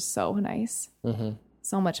vodka was just so nice. Mm-hmm.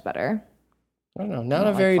 So much better. I don't know. Not don't a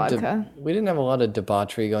like very. vodka. We didn't have a lot of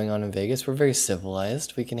debauchery going on in Vegas. We're very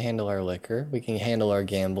civilized. We can handle our liquor. We can handle our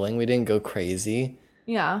gambling. We didn't go crazy.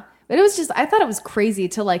 Yeah. But it was just, I thought it was crazy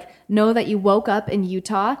to like know that you woke up in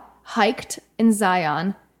Utah, hiked in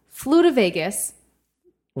Zion, flew to Vegas,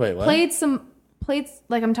 Wait, what? played,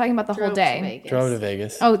 like I'm talking about the whole Drove to day. Vegas. Drove to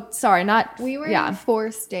Vegas. Oh, sorry, not, We were yeah. in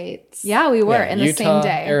 4 states. Yeah, we were Yeah, in the Utah, same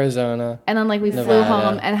day. Arizona. And then like we flew Nevada,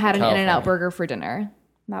 home and had an California. In-N-Out burger for dinner.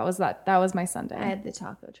 That was my Sunday. I had the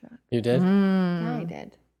taco truck. You did? Yeah, I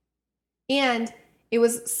did. And it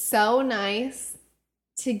was so nice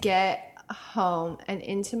to get home and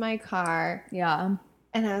into my car. Yeah.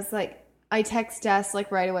 And I was like, I text Des like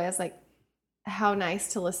right away. I was like, how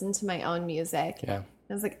nice to listen to my own music. Yeah.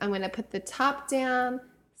 I was like, I'm going to put the top down.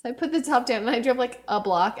 So I put the top down and I drove like a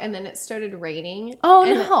block and then it started raining. Oh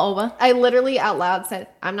And no. I literally out loud said,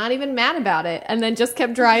 I'm not even mad about it. And then just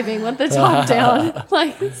kept driving with the top down.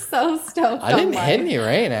 Like, so stoked. I didn't on hit life. any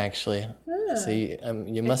rain, actually. So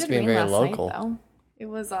you must It be did rain very last night, local. though. It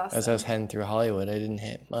was awesome. As I was heading through Hollywood, I didn't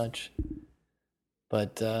hit much.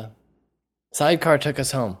 But Sidecar took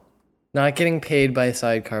us home. Not getting paid by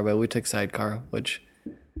Sidecar, but we took Sidecar, which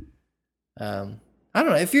I don't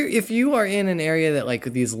know. If you are in an area that like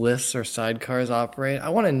these lifts or sidecars operate, I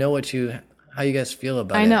want to know how you guys feel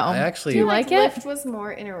about it. I know. I actually Do you like it? Lyft was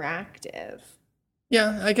more interactive.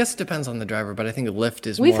 Yeah, I guess it depends on the driver, but I think Lyft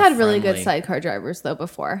is We've more had really good friendly. sidecar drivers though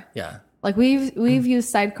before. Yeah, Like we've used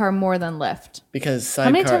sidecar more than Lyft. because Sidecar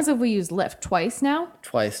How many times have we used Lyft? Twice now?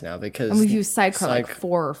 twice now because And we've used sidecar like Side-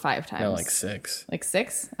 4 or 5 times. no, like 6. Like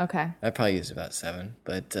 6? Okay. I probably used about 7,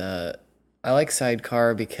 but I like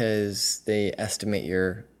Sidecar because they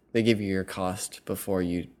give you your cost before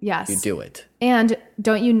you Yes. do it. And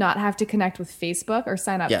don't you not have to connect with Facebook or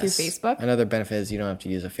sign up through Yes. Facebook? Another benefit is you don't have to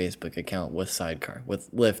use a Facebook account with Sidecar.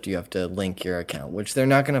 With Lyft, you have to link your account, which they're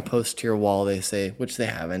not going to post to your wall, they say, which they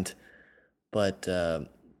haven't. But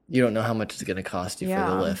you don't know how much it's going to cost you for the Yeah.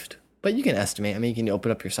 Lyft. But you can estimate. I mean, you can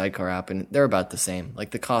open up your Sidecar app, and they're about the same. Like,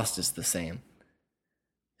 the cost is the same.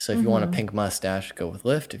 So if you want a pink mustache, go with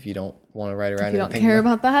Lyft. If you don't want to ride around If you in a don't pink care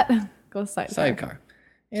about that, go sidecar. Sidecar.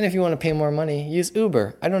 And if you want to pay more money, use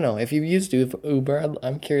Uber. I don't know. If you've used Uber,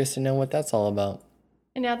 I'm curious to know what that's all about.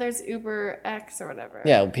 And now there's Uber X or whatever.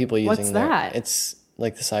 Yeah, people using What's that? It's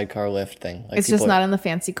like the sidecar Lyft thing. Like It's just people- not in the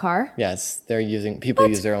fancy car. Yes, people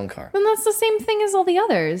use their own car. Then that's the same thing as all the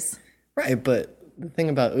others. Right, but the thing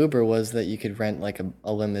about Uber was that you could rent like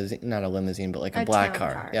a limousine, not a limousine, but like a black town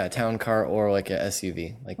car. car. Yeah, a town car or like a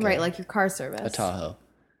SUV, like Right, a, like your car service. a Tahoe.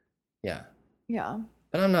 Yeah, Yeah.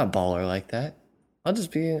 but I'm not baller like that. I'll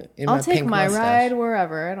just be in I'll my take pink my mustache. ride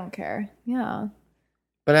wherever. I don't care. Yeah.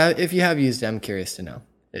 But if you have used it, I'm curious to know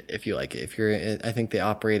if you like it. If you're, I think they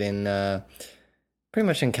operate in pretty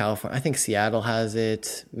much in California. I think Seattle has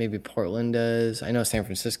it. Maybe Portland does. I know San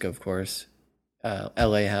Francisco, of course.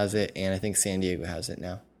 LA has it, and I think San Diego has it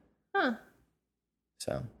now. Huh.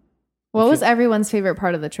 So What was everyone's favorite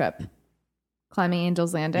part of the trip? Climbing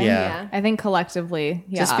Angel's Landing? Yeah. I think collectively,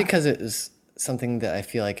 yeah. just because it was something that I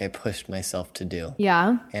feel like I pushed myself to do,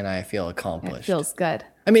 Yeah. and I feel It accomplished. feels good.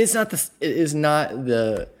 I mean, it is not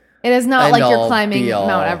the It is not like you're end-all, climbing be-all,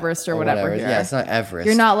 Mount Everest or whatever. Here. Yeah, it's not Everest.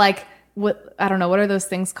 You're not like what I don't know. What are those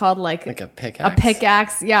things called? Like like a pickaxe. a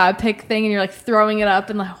pickaxe. Yeah, a pick thing, and you're like throwing it up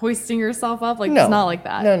and like hoisting yourself up. Like No, it's not like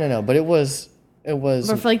that. No. But it was. But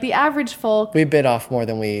for like the average folk, We bit off more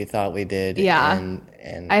than we thought we did. Yeah.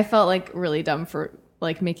 And I felt like really dumb for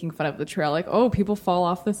like making fun of the trail. Like, oh, people fall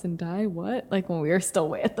off this and die. What? Like when we were still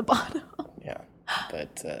way at the bottom. yeah.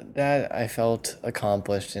 But that I felt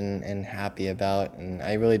accomplished and happy about, and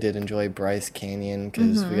I really did enjoy Bryce Canyon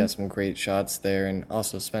because we got some great shots there, and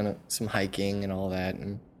also spent some hiking and all that.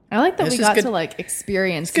 And I like that It's we just got good- to like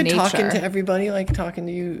experience it's good nature. talking to everybody, like talking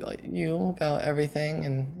to you about everything,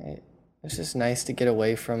 and it's just nice to get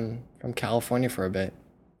away from California for a bit.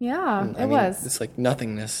 Yeah, I it mean, was It's like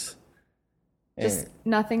nothingness. just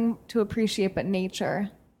nothing to appreciate but nature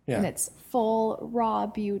Yeah. and its full raw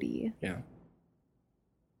beauty. Yeah.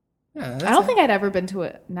 Yeah. I don't think I'd ever been to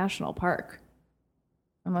a national park,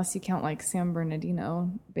 unless you count like San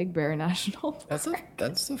Bernardino, Big Bear National Park.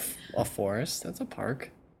 that's a forest. That's a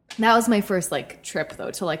park. That was my first like trip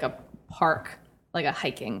though to like a park, like a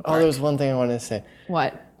hiking Oh, park. there was one thing I wanted to say.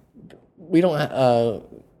 What? We don't.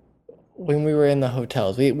 When we were in the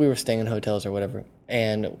hotels, we were staying in hotels or whatever,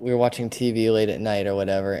 and we were watching TV late at night or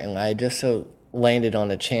whatever, and I just landed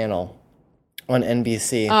on a channel on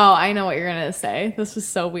NBC, Oh, I know what you're gonna say. This was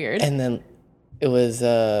so weird. and then it was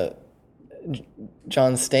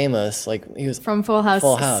John Stamos, like he was From Full House,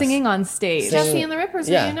 Full House. singing on stage. Singing- Jesse and the Rippers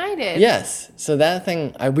yeah. reunited. Yes, so that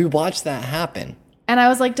thing we watched that happen. And I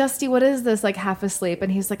was like, Dusty, what is this? Like half asleep. And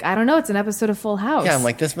he's like, I don't know. It's an episode of Full House. Yeah, I'm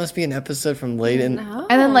like, this must be an episode from late in. No.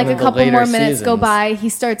 And then like One a of the couple later more minutes go seasons. by.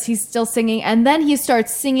 He's still singing. And then he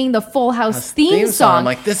starts singing the Full House theme song. I'm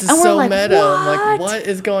like, this is And we're so like, meta. I'm like, what? what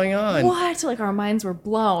is going on? What? Like our minds were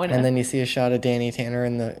blown. And then you see a shot of Danny Tanner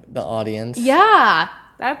in the audience. yeah.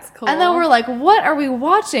 That's cool. And then we're like, what are we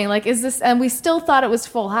watching? Like, is this? And we still thought it was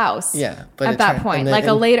Full House. Yeah, but at it that turned- point, and then- like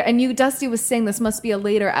a and- later, and you, Dusty was saying this must be a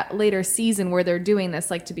later season where they're doing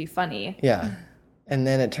this, like to be funny. Yeah. And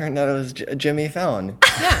then it turned out it was Jimmy Fallon.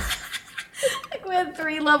 yeah. Like we had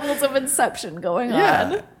 3 levels of Inception going Yeah.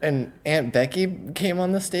 on. And Aunt Becky came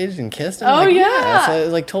on the stage and kissed him. Oh, like, yeah. So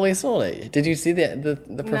it like totally sold it. Did you see the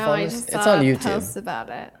performance? No, I just It's saw on a YouTube. post about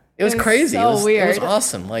it. It was It was crazy. so It was weird.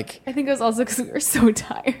 awesome. Like, I think it was also because we were so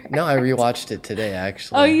tired. no, I rewatched it today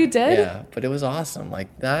actually. Oh, you did? Yeah, but it was awesome.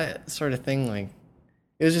 Like that sort of thing. Like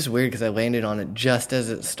it was just weird because I landed on it just as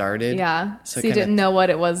it started. Yeah. So you kinda- didn't know what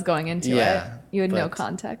it was going into Yeah, it. You had no but-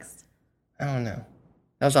 context. I don't know.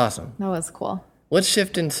 That was awesome. That was cool. Let's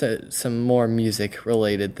shift into some more music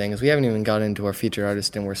related things. We haven't even got into our featured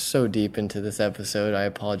artist, and we're so deep into this episode. I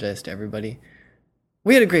apologize to everybody.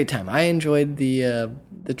 We had a great time. I enjoyed the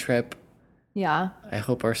trip. Yeah. I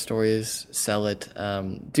hope our stories sell it.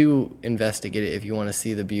 Do investigate it if you want to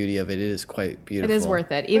see the beauty of it. It is quite beautiful. It is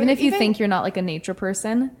worth it. Even Or if you even- think you're not like a nature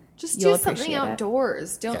person, Just you'll do something appreciate it.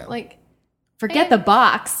 outdoors. Don't Yeah. like. Forget the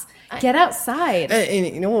box. Get outside. And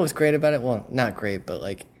you know what was great about it? Well, not great, but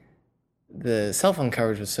like the cell phone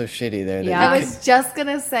coverage was so shitty there. That Yeah. I you was just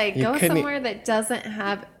gonna say, you go couldn't- somewhere that doesn't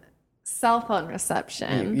have cell phone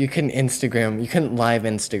reception. you couldn't Instagram. You couldn't live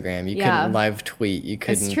Instagram. You Yeah. couldn't live tweet. You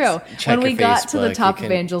couldn't. It's true. Check When we your got to the Facebook. top You of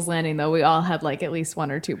couldn't- Angel's Landing, though, we all had like at least 1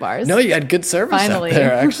 or 2 bars. No, you had good service Finally. up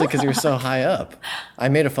there actually because you were so high up. I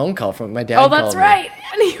made a phone call from my dad. Oh, that's called me. right.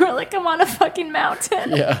 And you were like, I'm on a fucking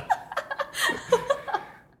mountain. Yeah.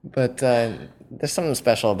 But there's something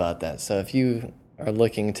special about that. So if you are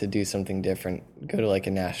looking to do something different, go to like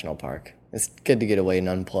a national park. It's good to get away and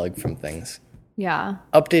unplug from things. Yeah.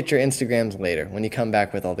 Update your Instagrams later when you come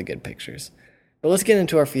back with all the good pictures. But let's get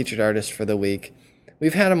into our featured artist for the week.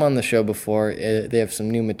 We've had them on the show before. They have some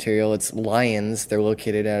new material. It's Lions. They're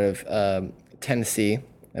located out of Tennessee,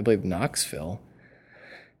 I believe Knoxville.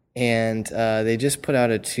 And they just put out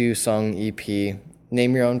a 2-song EP,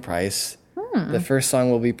 Name Your Own Price. The first song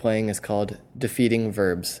we'll be playing is called Defeating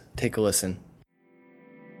Verbs. Take a listen.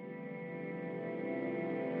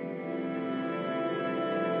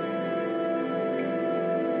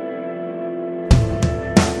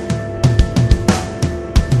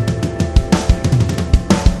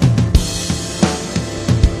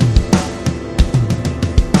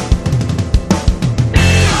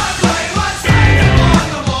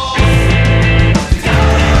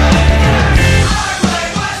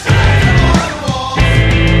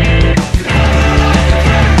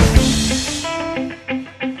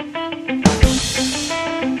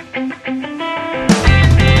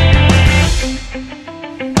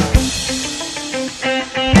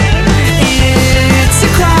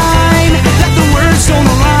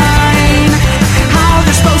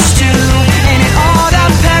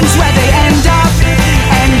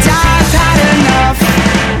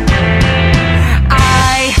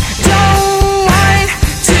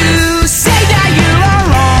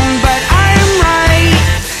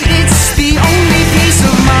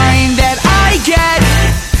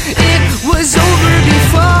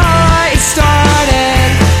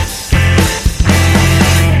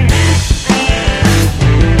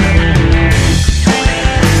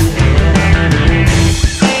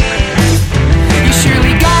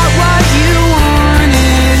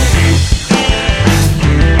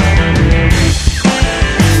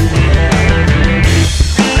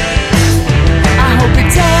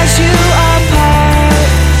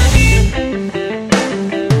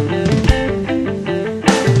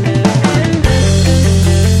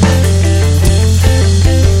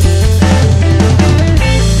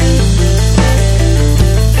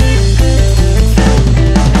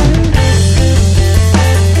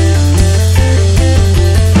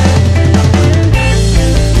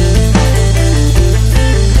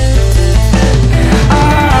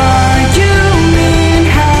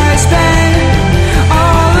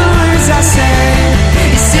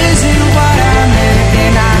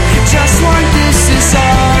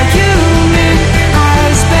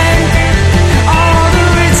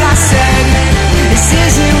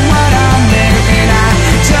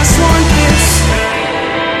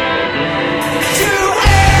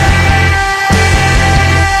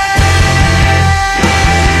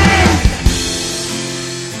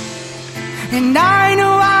 And I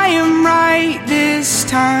know I am right this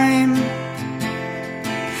time.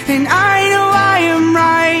 And I know I am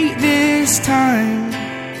right this time.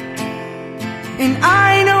 And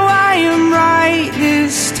I know I am right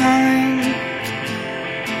this time.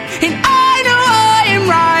 And I know I am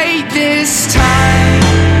right this time.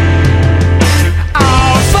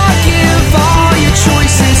 I'll forgive all your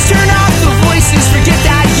choices. Turn off the voices, forget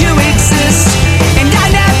that you exist. And I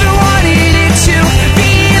never wanted it to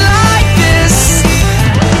be like this.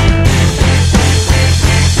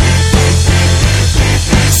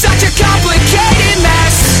 Such a complicated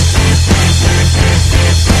mess.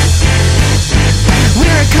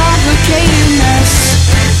 We're a complicated mess.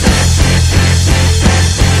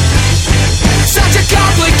 Such a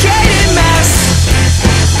complicated mess.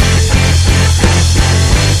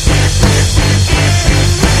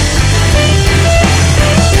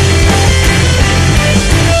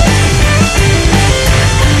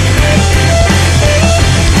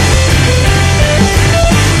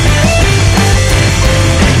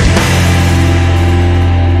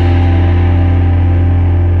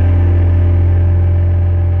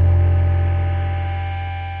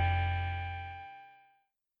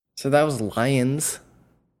 So that was Lions,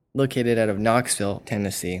 located out of Knoxville,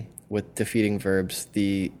 Tennessee, with Defeating Verbs.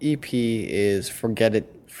 The EP is Forget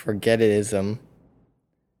Itism.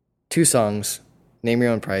 2 songs, Name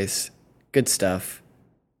Your Own Price, good stuff.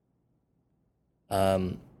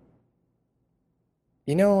 You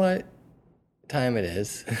know what time it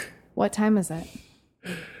is? What time is it?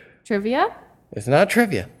 Trivia? It's not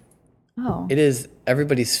trivia. Oh. It is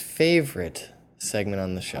everybody's favorite segment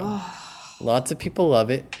on the show. Lots of people love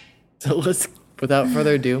it. So let's, without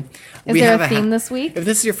further ado, Is there a theme this week? If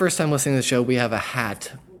this is your first time listening to the show, we have a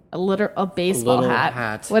hat. A baseball little hat.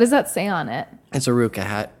 hat. What does that say on it? It's a Ruka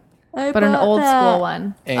hat. But an old school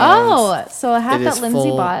one. And So a hat it that is Lindsay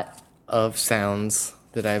full bought. of sounds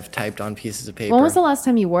that I've typed on pieces of paper. When was the last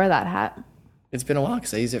time you wore that hat? It's been a while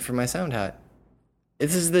because I use it for my sound hat.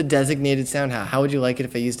 This is the designated sound hat. How would you like it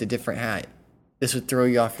if I used a different hat? This would throw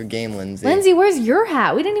you off your game, Lindsay. Lindsay, where's your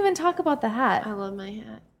hat? We didn't even talk about the hat. I love my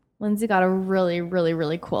hat. Lindsay got a really, really,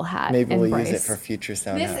 really cool hat. Maybe we'll Bryce. use it for future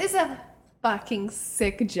sound This hat. is a fucking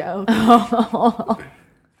sick joke.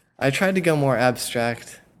 I tried to go more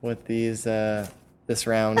abstract with these this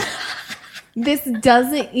round. This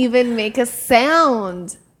doesn't even make a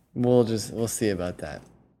sound. We'll see about that.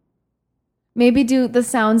 Maybe do the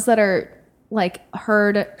sounds that are like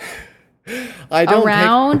heard I don't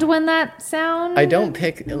around when that sound. I don't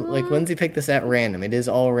pick like Lindsay picked this at random. It is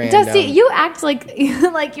all random. Dusty, you act like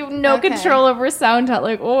like you have no Okay. control over sound hat.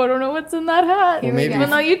 Like, oh, I don't know what's in that hat. Well, maybe Even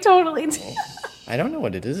though you totally do. I don't know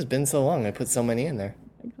what it is. It's been so long. I put so many in there.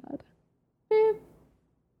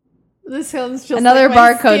 This sounds just Another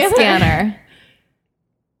like my barcode scanner.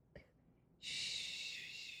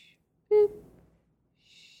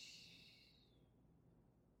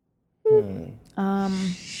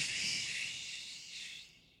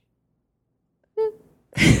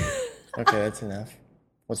 Okay, that's enough.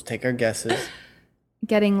 Let's take our guesses.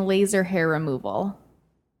 Getting laser hair removal.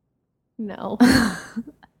 No.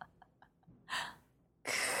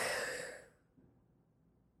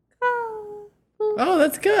 Oh,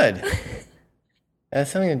 that's good. That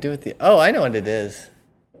has something to do with the. Oh, I know what it is.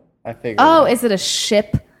 I figured. Oh, it out. is it a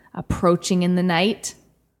ship approaching in the night?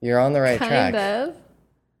 You're on the right track. Kind of.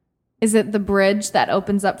 Is it the bridge that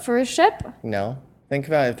opens up for a ship? No. Think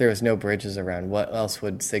about if there was no bridges around. What else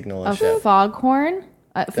would signal a A ship? foghorn?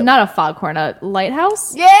 Not a foghorn, a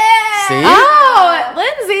lighthouse? Yeah. See? Oh,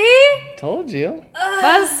 Lindsay! Told you.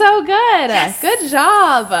 That's so good. Good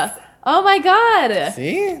job. Oh my God.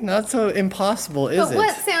 See? Not so impossible, is But it?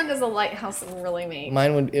 what sound does a lighthouse really make?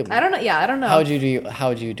 Mine would. It, I don't know. Yeah, I don't know. How would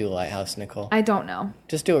you do lighthouse, Nicole? I don't know.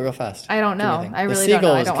 Just do it real fast. I don't Do your know. thing. I The really don't know.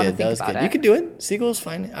 seagull I was don't wanna good. think That was about good. it. You could do it. Seagull's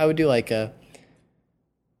fine. I would do like a.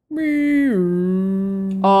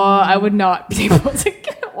 Oh, I would not be able to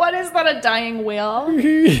get. What is that? A dying whale?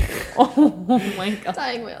 Oh my God.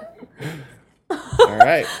 Dying whale. All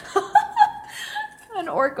right. An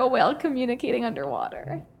orca whale communicating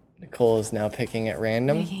underwater. Nicole is now picking at I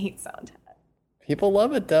random. hate sound hat. People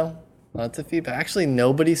love it though. Lots of feedback. Actually,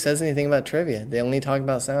 nobody says anything about trivia. They only talk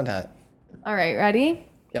about Sound Hat. All right, ready?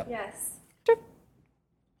 Yes. Drip.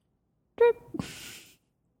 Drip.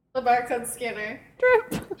 The barcode scanner.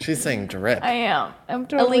 Drip. She's saying drip. I am. I'm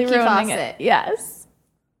totally leaky ruining faucet. it. Yes.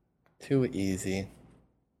 Too easy.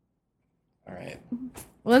 All right.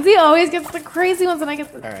 Lindsay always gets the crazy ones, and I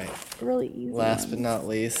get the All right. really easy. Last but not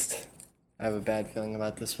least, I have a bad feeling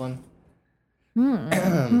about this one.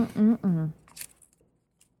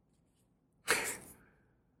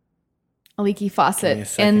 a leaky Give me a faucet in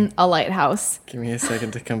second. a lighthouse. Give me a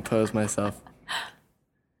second to compose myself.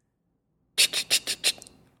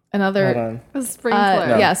 Another, Hold on. A sprinkler.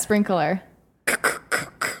 No. yeah, sprinkler.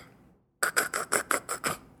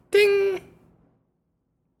 Ding.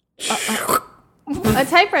 A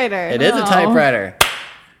typewriter. It is a typewriter.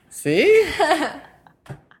 See?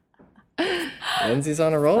 Lindsay's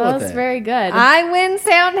on a roll That with was it. very good. I win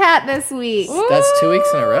sound hat this week. That's 2 weeks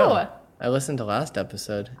in a Woo! row. I listened to last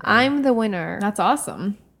episode. I'm the winner. That's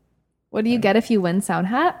awesome. What do you get if you win Sound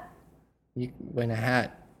Hat? You win a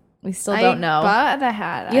hat. We still don't know. Bought the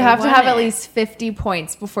hat. You I have to won have at it. least 50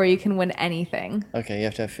 points before you can win anything. Okay, you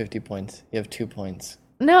have to have 50 points. You have 2 points.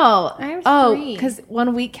 No. I have oh, 3. because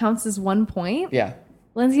 1 week counts as 1 point. Yeah.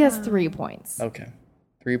 Lindsay has 3 points. Okay.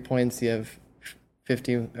 3 points. You have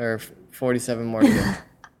 50 or 47 more to go.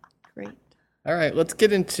 Great. All right, let's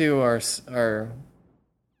get into our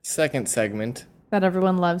second segment. That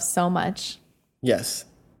everyone loves so much, Yes.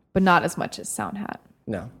 but not as much as Sound Hat.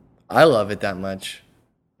 No. I love it that much.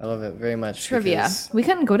 I love it very much. Trivia. because We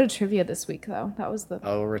couldn't go to trivia this week, though. That was the.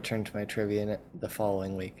 I will return to my trivia in the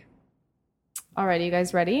following week. Alrighty, you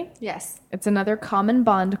guys ready? Yes. It's another common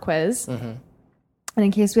bond quiz. And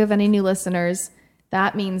in case we have any new listeners,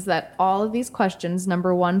 that means that all of these questions,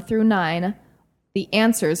 number 1 through 9, the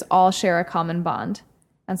answers all share a common bond.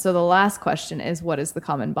 And so the last question is, what is the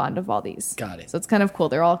common bond of all these? Got it. So it's kind of cool.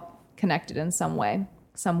 They're all connected in some way,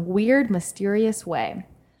 some weird, mysterious way.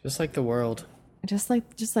 Just like the world. Just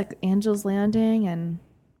like Angel's Landing and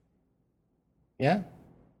Yeah.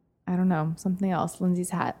 I don't know, something else. Lindsay's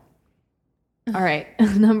hat. All right.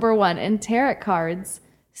 Number 1, in tarot cards,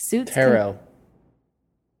 suits. Tarot.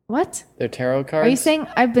 What? They're tarot cards? Are you saying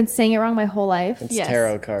I've been saying it wrong my whole life? It's Yes.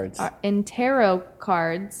 tarot cards. In tarot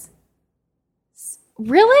cards.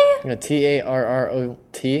 Really? Yeah,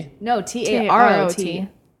 T-A-R-R-O-T? No, T-A-R-O-T.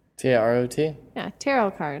 T-A-R-O-T? Yeah,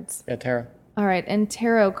 tarot cards. Yeah, tarot. All right. In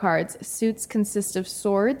tarot cards, suits consist of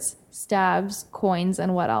swords, stabs, coins,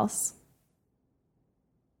 and what else?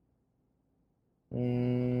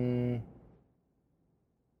 Mm.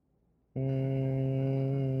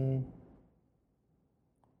 Mm.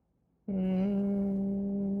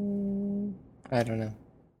 Mm. I don't know.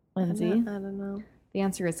 Lindsay? I don't know. The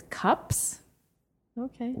answer is cups.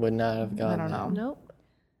 Okay. Would not have gotten don't know. that. Nope.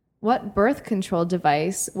 What birth control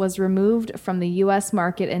device was removed from the U.S.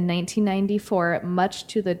 market in 1994, much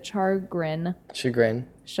to the chagrin? Chagrin.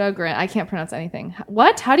 I can't pronounce anything.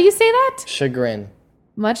 What? How do you say that? Chagrin.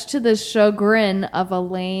 Much to the chagrin of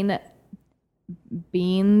Elaine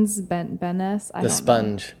Benes. I don't The know.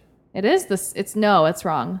 sponge. It is this. It's no. It's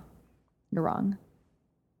wrong. You're wrong.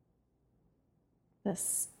 The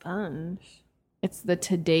sponge. It's the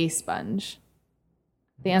Today sponge.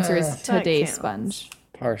 The answer is That Today counts. sponge.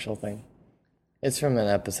 Partial thing. It's from an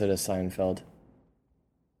episode of Seinfeld.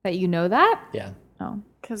 That you know that? Yeah. Oh.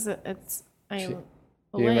 Because it's. Do you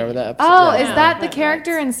remember that episode? Oh, Yeah. is that the But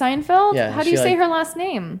character in Seinfeld? Yeah, How do you she, say like- her last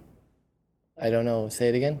name? I don't know. Say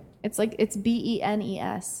it again. It's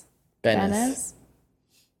Benes. Benes.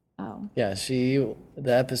 Oh. Yeah, the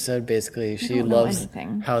episode basically, she don't know loves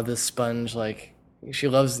anything. how the sponge, like, she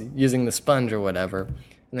loves using the sponge or whatever.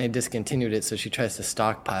 And they discontinued it, so she tries to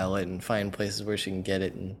stockpile it and find places where she can get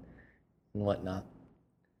it and whatnot.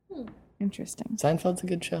 Interesting. Seinfeld's a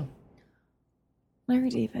good show. Larry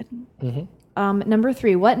David. Mm-hmm. Number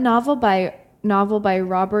 3. What novel by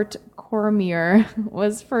Robert Cormier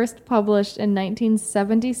was first published in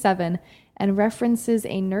 1977 and references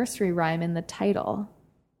a nursery rhyme in the title?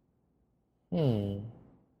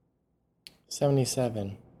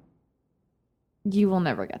 77. You will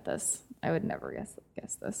never get this. I would never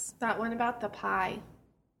guess this. That one about the pie.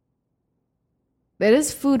 It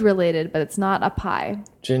is food related, but it's not a pie.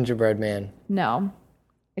 Gingerbread Man. No.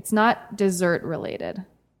 It's not dessert related.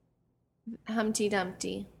 Humpty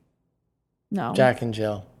Dumpty. No. Jack and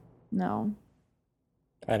Jill. No.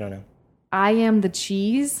 I don't know. I am the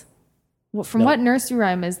cheese. From No. what nursery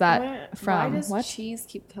rhyme is that Why from? does What? cheese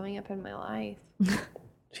keep coming up in my life?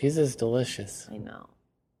 Cheese is delicious. I know.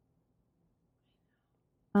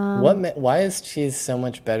 Why is cheese so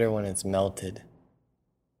much better when it's melted?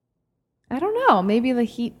 I don't know. Maybe the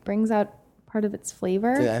heat brings out part of its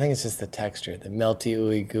flavor. Dude, I think it's just the texture. The melty,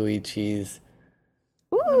 ooey gooey cheese.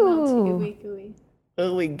 Ooh. Gooey, gooey.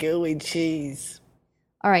 Ooey gooey cheese.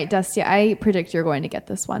 All right, Dusty, I predict you're going to get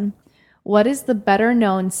this one. What is the better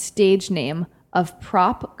known stage name of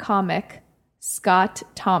prop comic Scott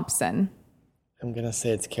Thompson? I'm going to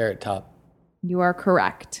say it's Carrot Top. You are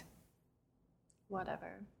correct. Whatever.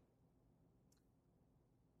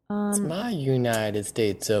 It's my United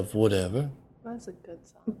States of whatever. That's a good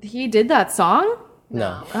song. He did that song?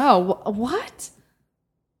 No. Oh, what?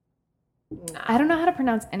 I don't know how to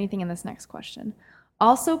pronounce anything in this next question.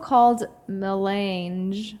 Also called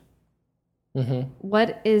melange. Mm-hmm.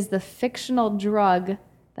 What is the fictional drug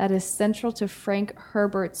that is central to Frank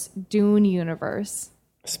Herbert's Dune universe?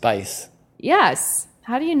 Spice. Yes.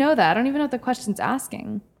 How do you know that? I don't even know what the question's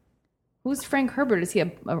asking. Who's Frank Herbert? Is he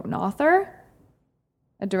an author?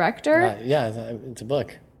 A director? Yeah, it's a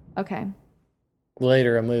book. Okay.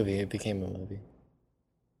 Later a movie. It became a movie.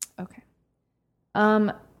 Okay.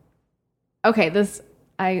 Okay, this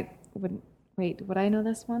I would wait, would I know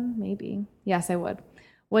this one? Maybe. Yes, I would.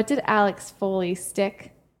 What did Alex Foley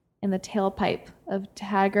stick in the tailpipe of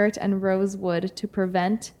Taggart and Rosewood to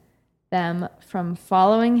prevent them from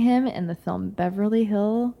following him in the film Beverly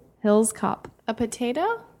Hills Cop? A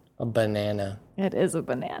potato? A banana. It is a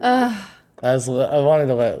banana. I wanted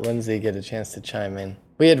to let Lindsay get a chance to chime in.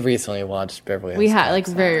 We had recently watched Beverly Hills We had Cop, like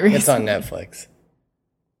so very recently. It's on Netflix.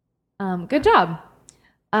 Good job.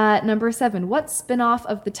 Number 7. What spin-off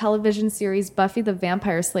of the television series Buffy the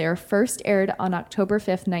Vampire Slayer first aired on October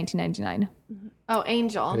 5th, 1999? Oh,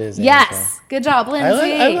 Angel. It is Yes. Angel. Good job, I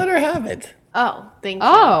Lindsay. let her have it. Oh, thank you.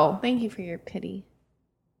 Oh. Thank you for your pity.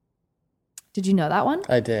 Did you know that one?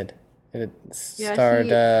 I did. It Yeah, starred,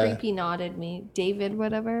 he creepy nodded me. David,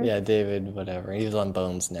 whatever. yeah, David, whatever. He was on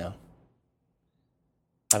Bones now.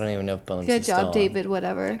 I don't even know if Bones Good is still job, on. David,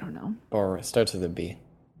 whatever. I don't know. Or it starts with a B.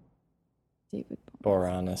 David.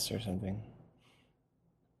 Boranus or something.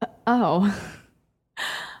 Oh.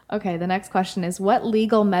 Okay, the next question is what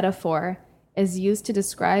legal metaphor is used to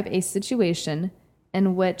describe a situation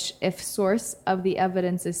in which if source of the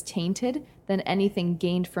evidence is tainted, then anything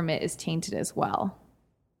gained from it is tainted as well?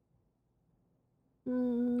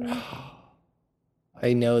 I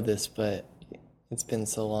know this, but it's been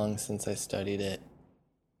so long since I studied it.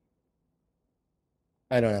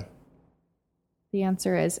 I don't know. The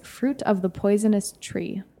answer is fruit of the poisonous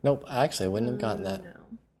tree. Nope, actually, I wouldn't have gotten that.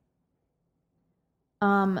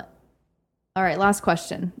 All right, last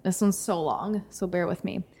question. This one's so long, so bear with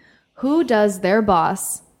me. Who does their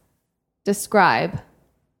boss describe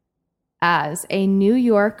as a New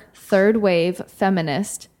York third wave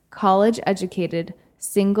feminist, college educated,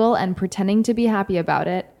 single and pretending to be happy about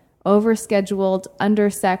it, overscheduled,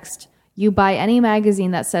 undersexed? You buy any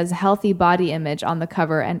magazine that says healthy body image on the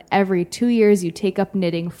cover, and every 2 years you take up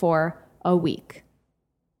knitting for a week.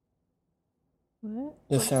 What?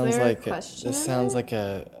 This Was sounds there a like question this in sounds there? like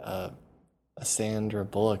a Sandra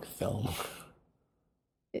Bullock film.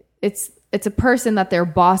 It's a person that their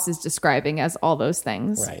boss is describing as all those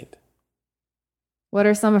things. Right. What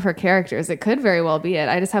are some of her characters? It could very well be it.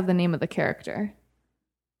 I just have the name of the character.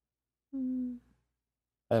 I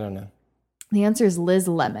don't know. The answer is Liz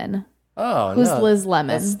Lemon. Oh, Who's no, Liz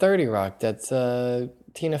Lemon? That's 30 Rock. That's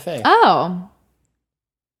Tina Fey. Oh.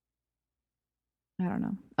 I don't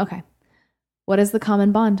know. Okay. What is the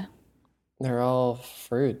common bond? They're all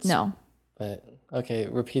fruits. No. But okay,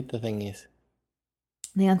 repeat the thingies.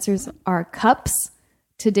 The answers are cups,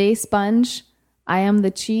 Today Sponge, I Am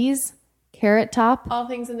the Cheese, Carrot Top, All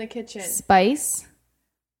things in the kitchen. Spice.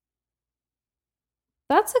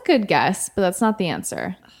 That's a good guess, but that's not the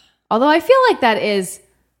answer. Although I feel like that is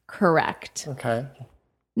correct. Okay.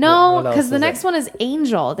 No, What else because the is next it? one is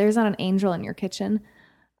angel. There's not an angel in your kitchen.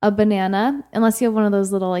 A banana, unless you have one of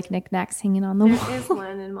those little like knickknacks hanging on the wall. There is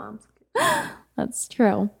one in mom's kitchen. That's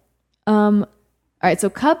true. All right, so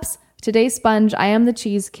cups, Today Sponge, I Am the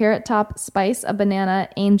Cheese, Carrot Top, Spice, a banana,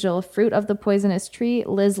 angel, fruit of the poisonous tree,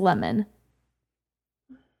 Liz Lemon.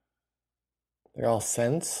 They're all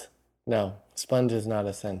scents? No, sponge is not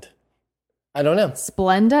a scent. I don't know.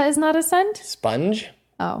 Splenda is not a scent? Sponge?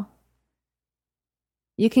 Oh.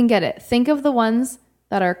 You can get it. Think of the ones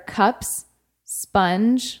that are cups,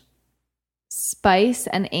 sponge, spice,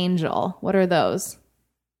 and angel. What are those?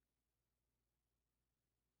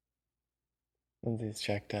 Lindsay's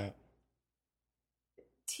checked out.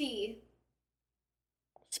 Tea.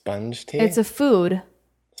 Sponge tea? It's a food.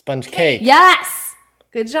 sponge cake. Yes!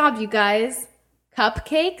 Good job, you guys.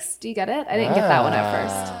 Cupcakes. Do you get it? I didn't get that one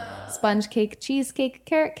at first. Sponge cake, cheesecake,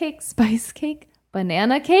 carrot cake, spice cake,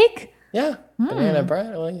 banana cake, Yeah. Banana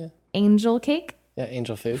bread. Well, yeah. angel cake, Yeah,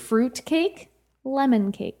 angel food. fruit cake,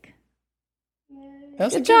 lemon cake. That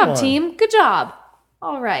was a Good job, one. team. Good job.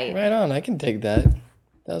 All right. Right on. I can take that.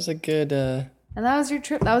 That was a good. And that was your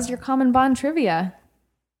trip. That was your common bond trivia.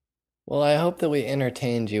 Well, I hope that we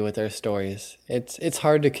entertained you with our stories. It's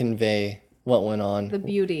hard to convey what went on. The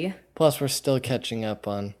beauty. Plus, we're still catching up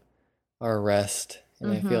on our rest,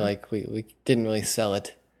 and I feel like we didn't really sell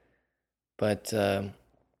it. But I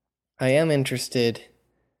am interested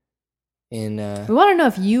in We want to know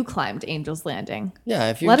if you climbed Angel's Landing.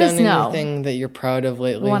 if you've Let us done know. anything that you're proud of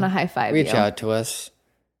lately, We want to high five reach you. out to us.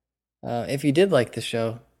 If you did like the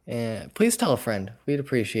show, please tell a friend. We'd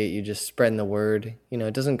appreciate you just spreading the word.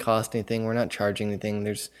 It doesn't cost anything. We're not charging anything.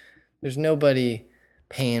 There's nobody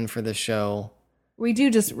paying for the show. We do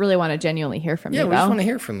just really want to genuinely hear from Yeah, you, we just though. want to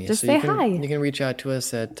hear from you. Just so say you can, hi. You can reach out to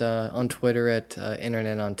us at on Twitter at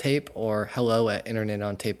Internet on Tape or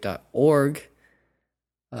hello@internetontape.org.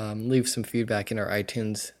 Leave some feedback in our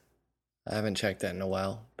iTunes. I haven't checked that in a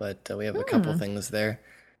while, but we have a couple things there.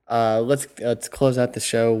 Let's close out the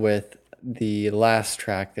show with the last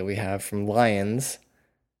track that we have from Lions.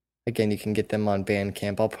 Again, you can get them on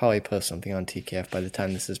Bandcamp. I'll probably post something on TKF by the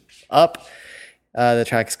time this is up. The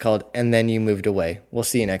track's called And Then You Moved Away. We'll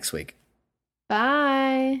see you next week.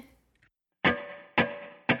 Bye. I've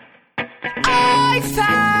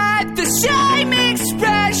had the same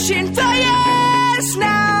expression for years now.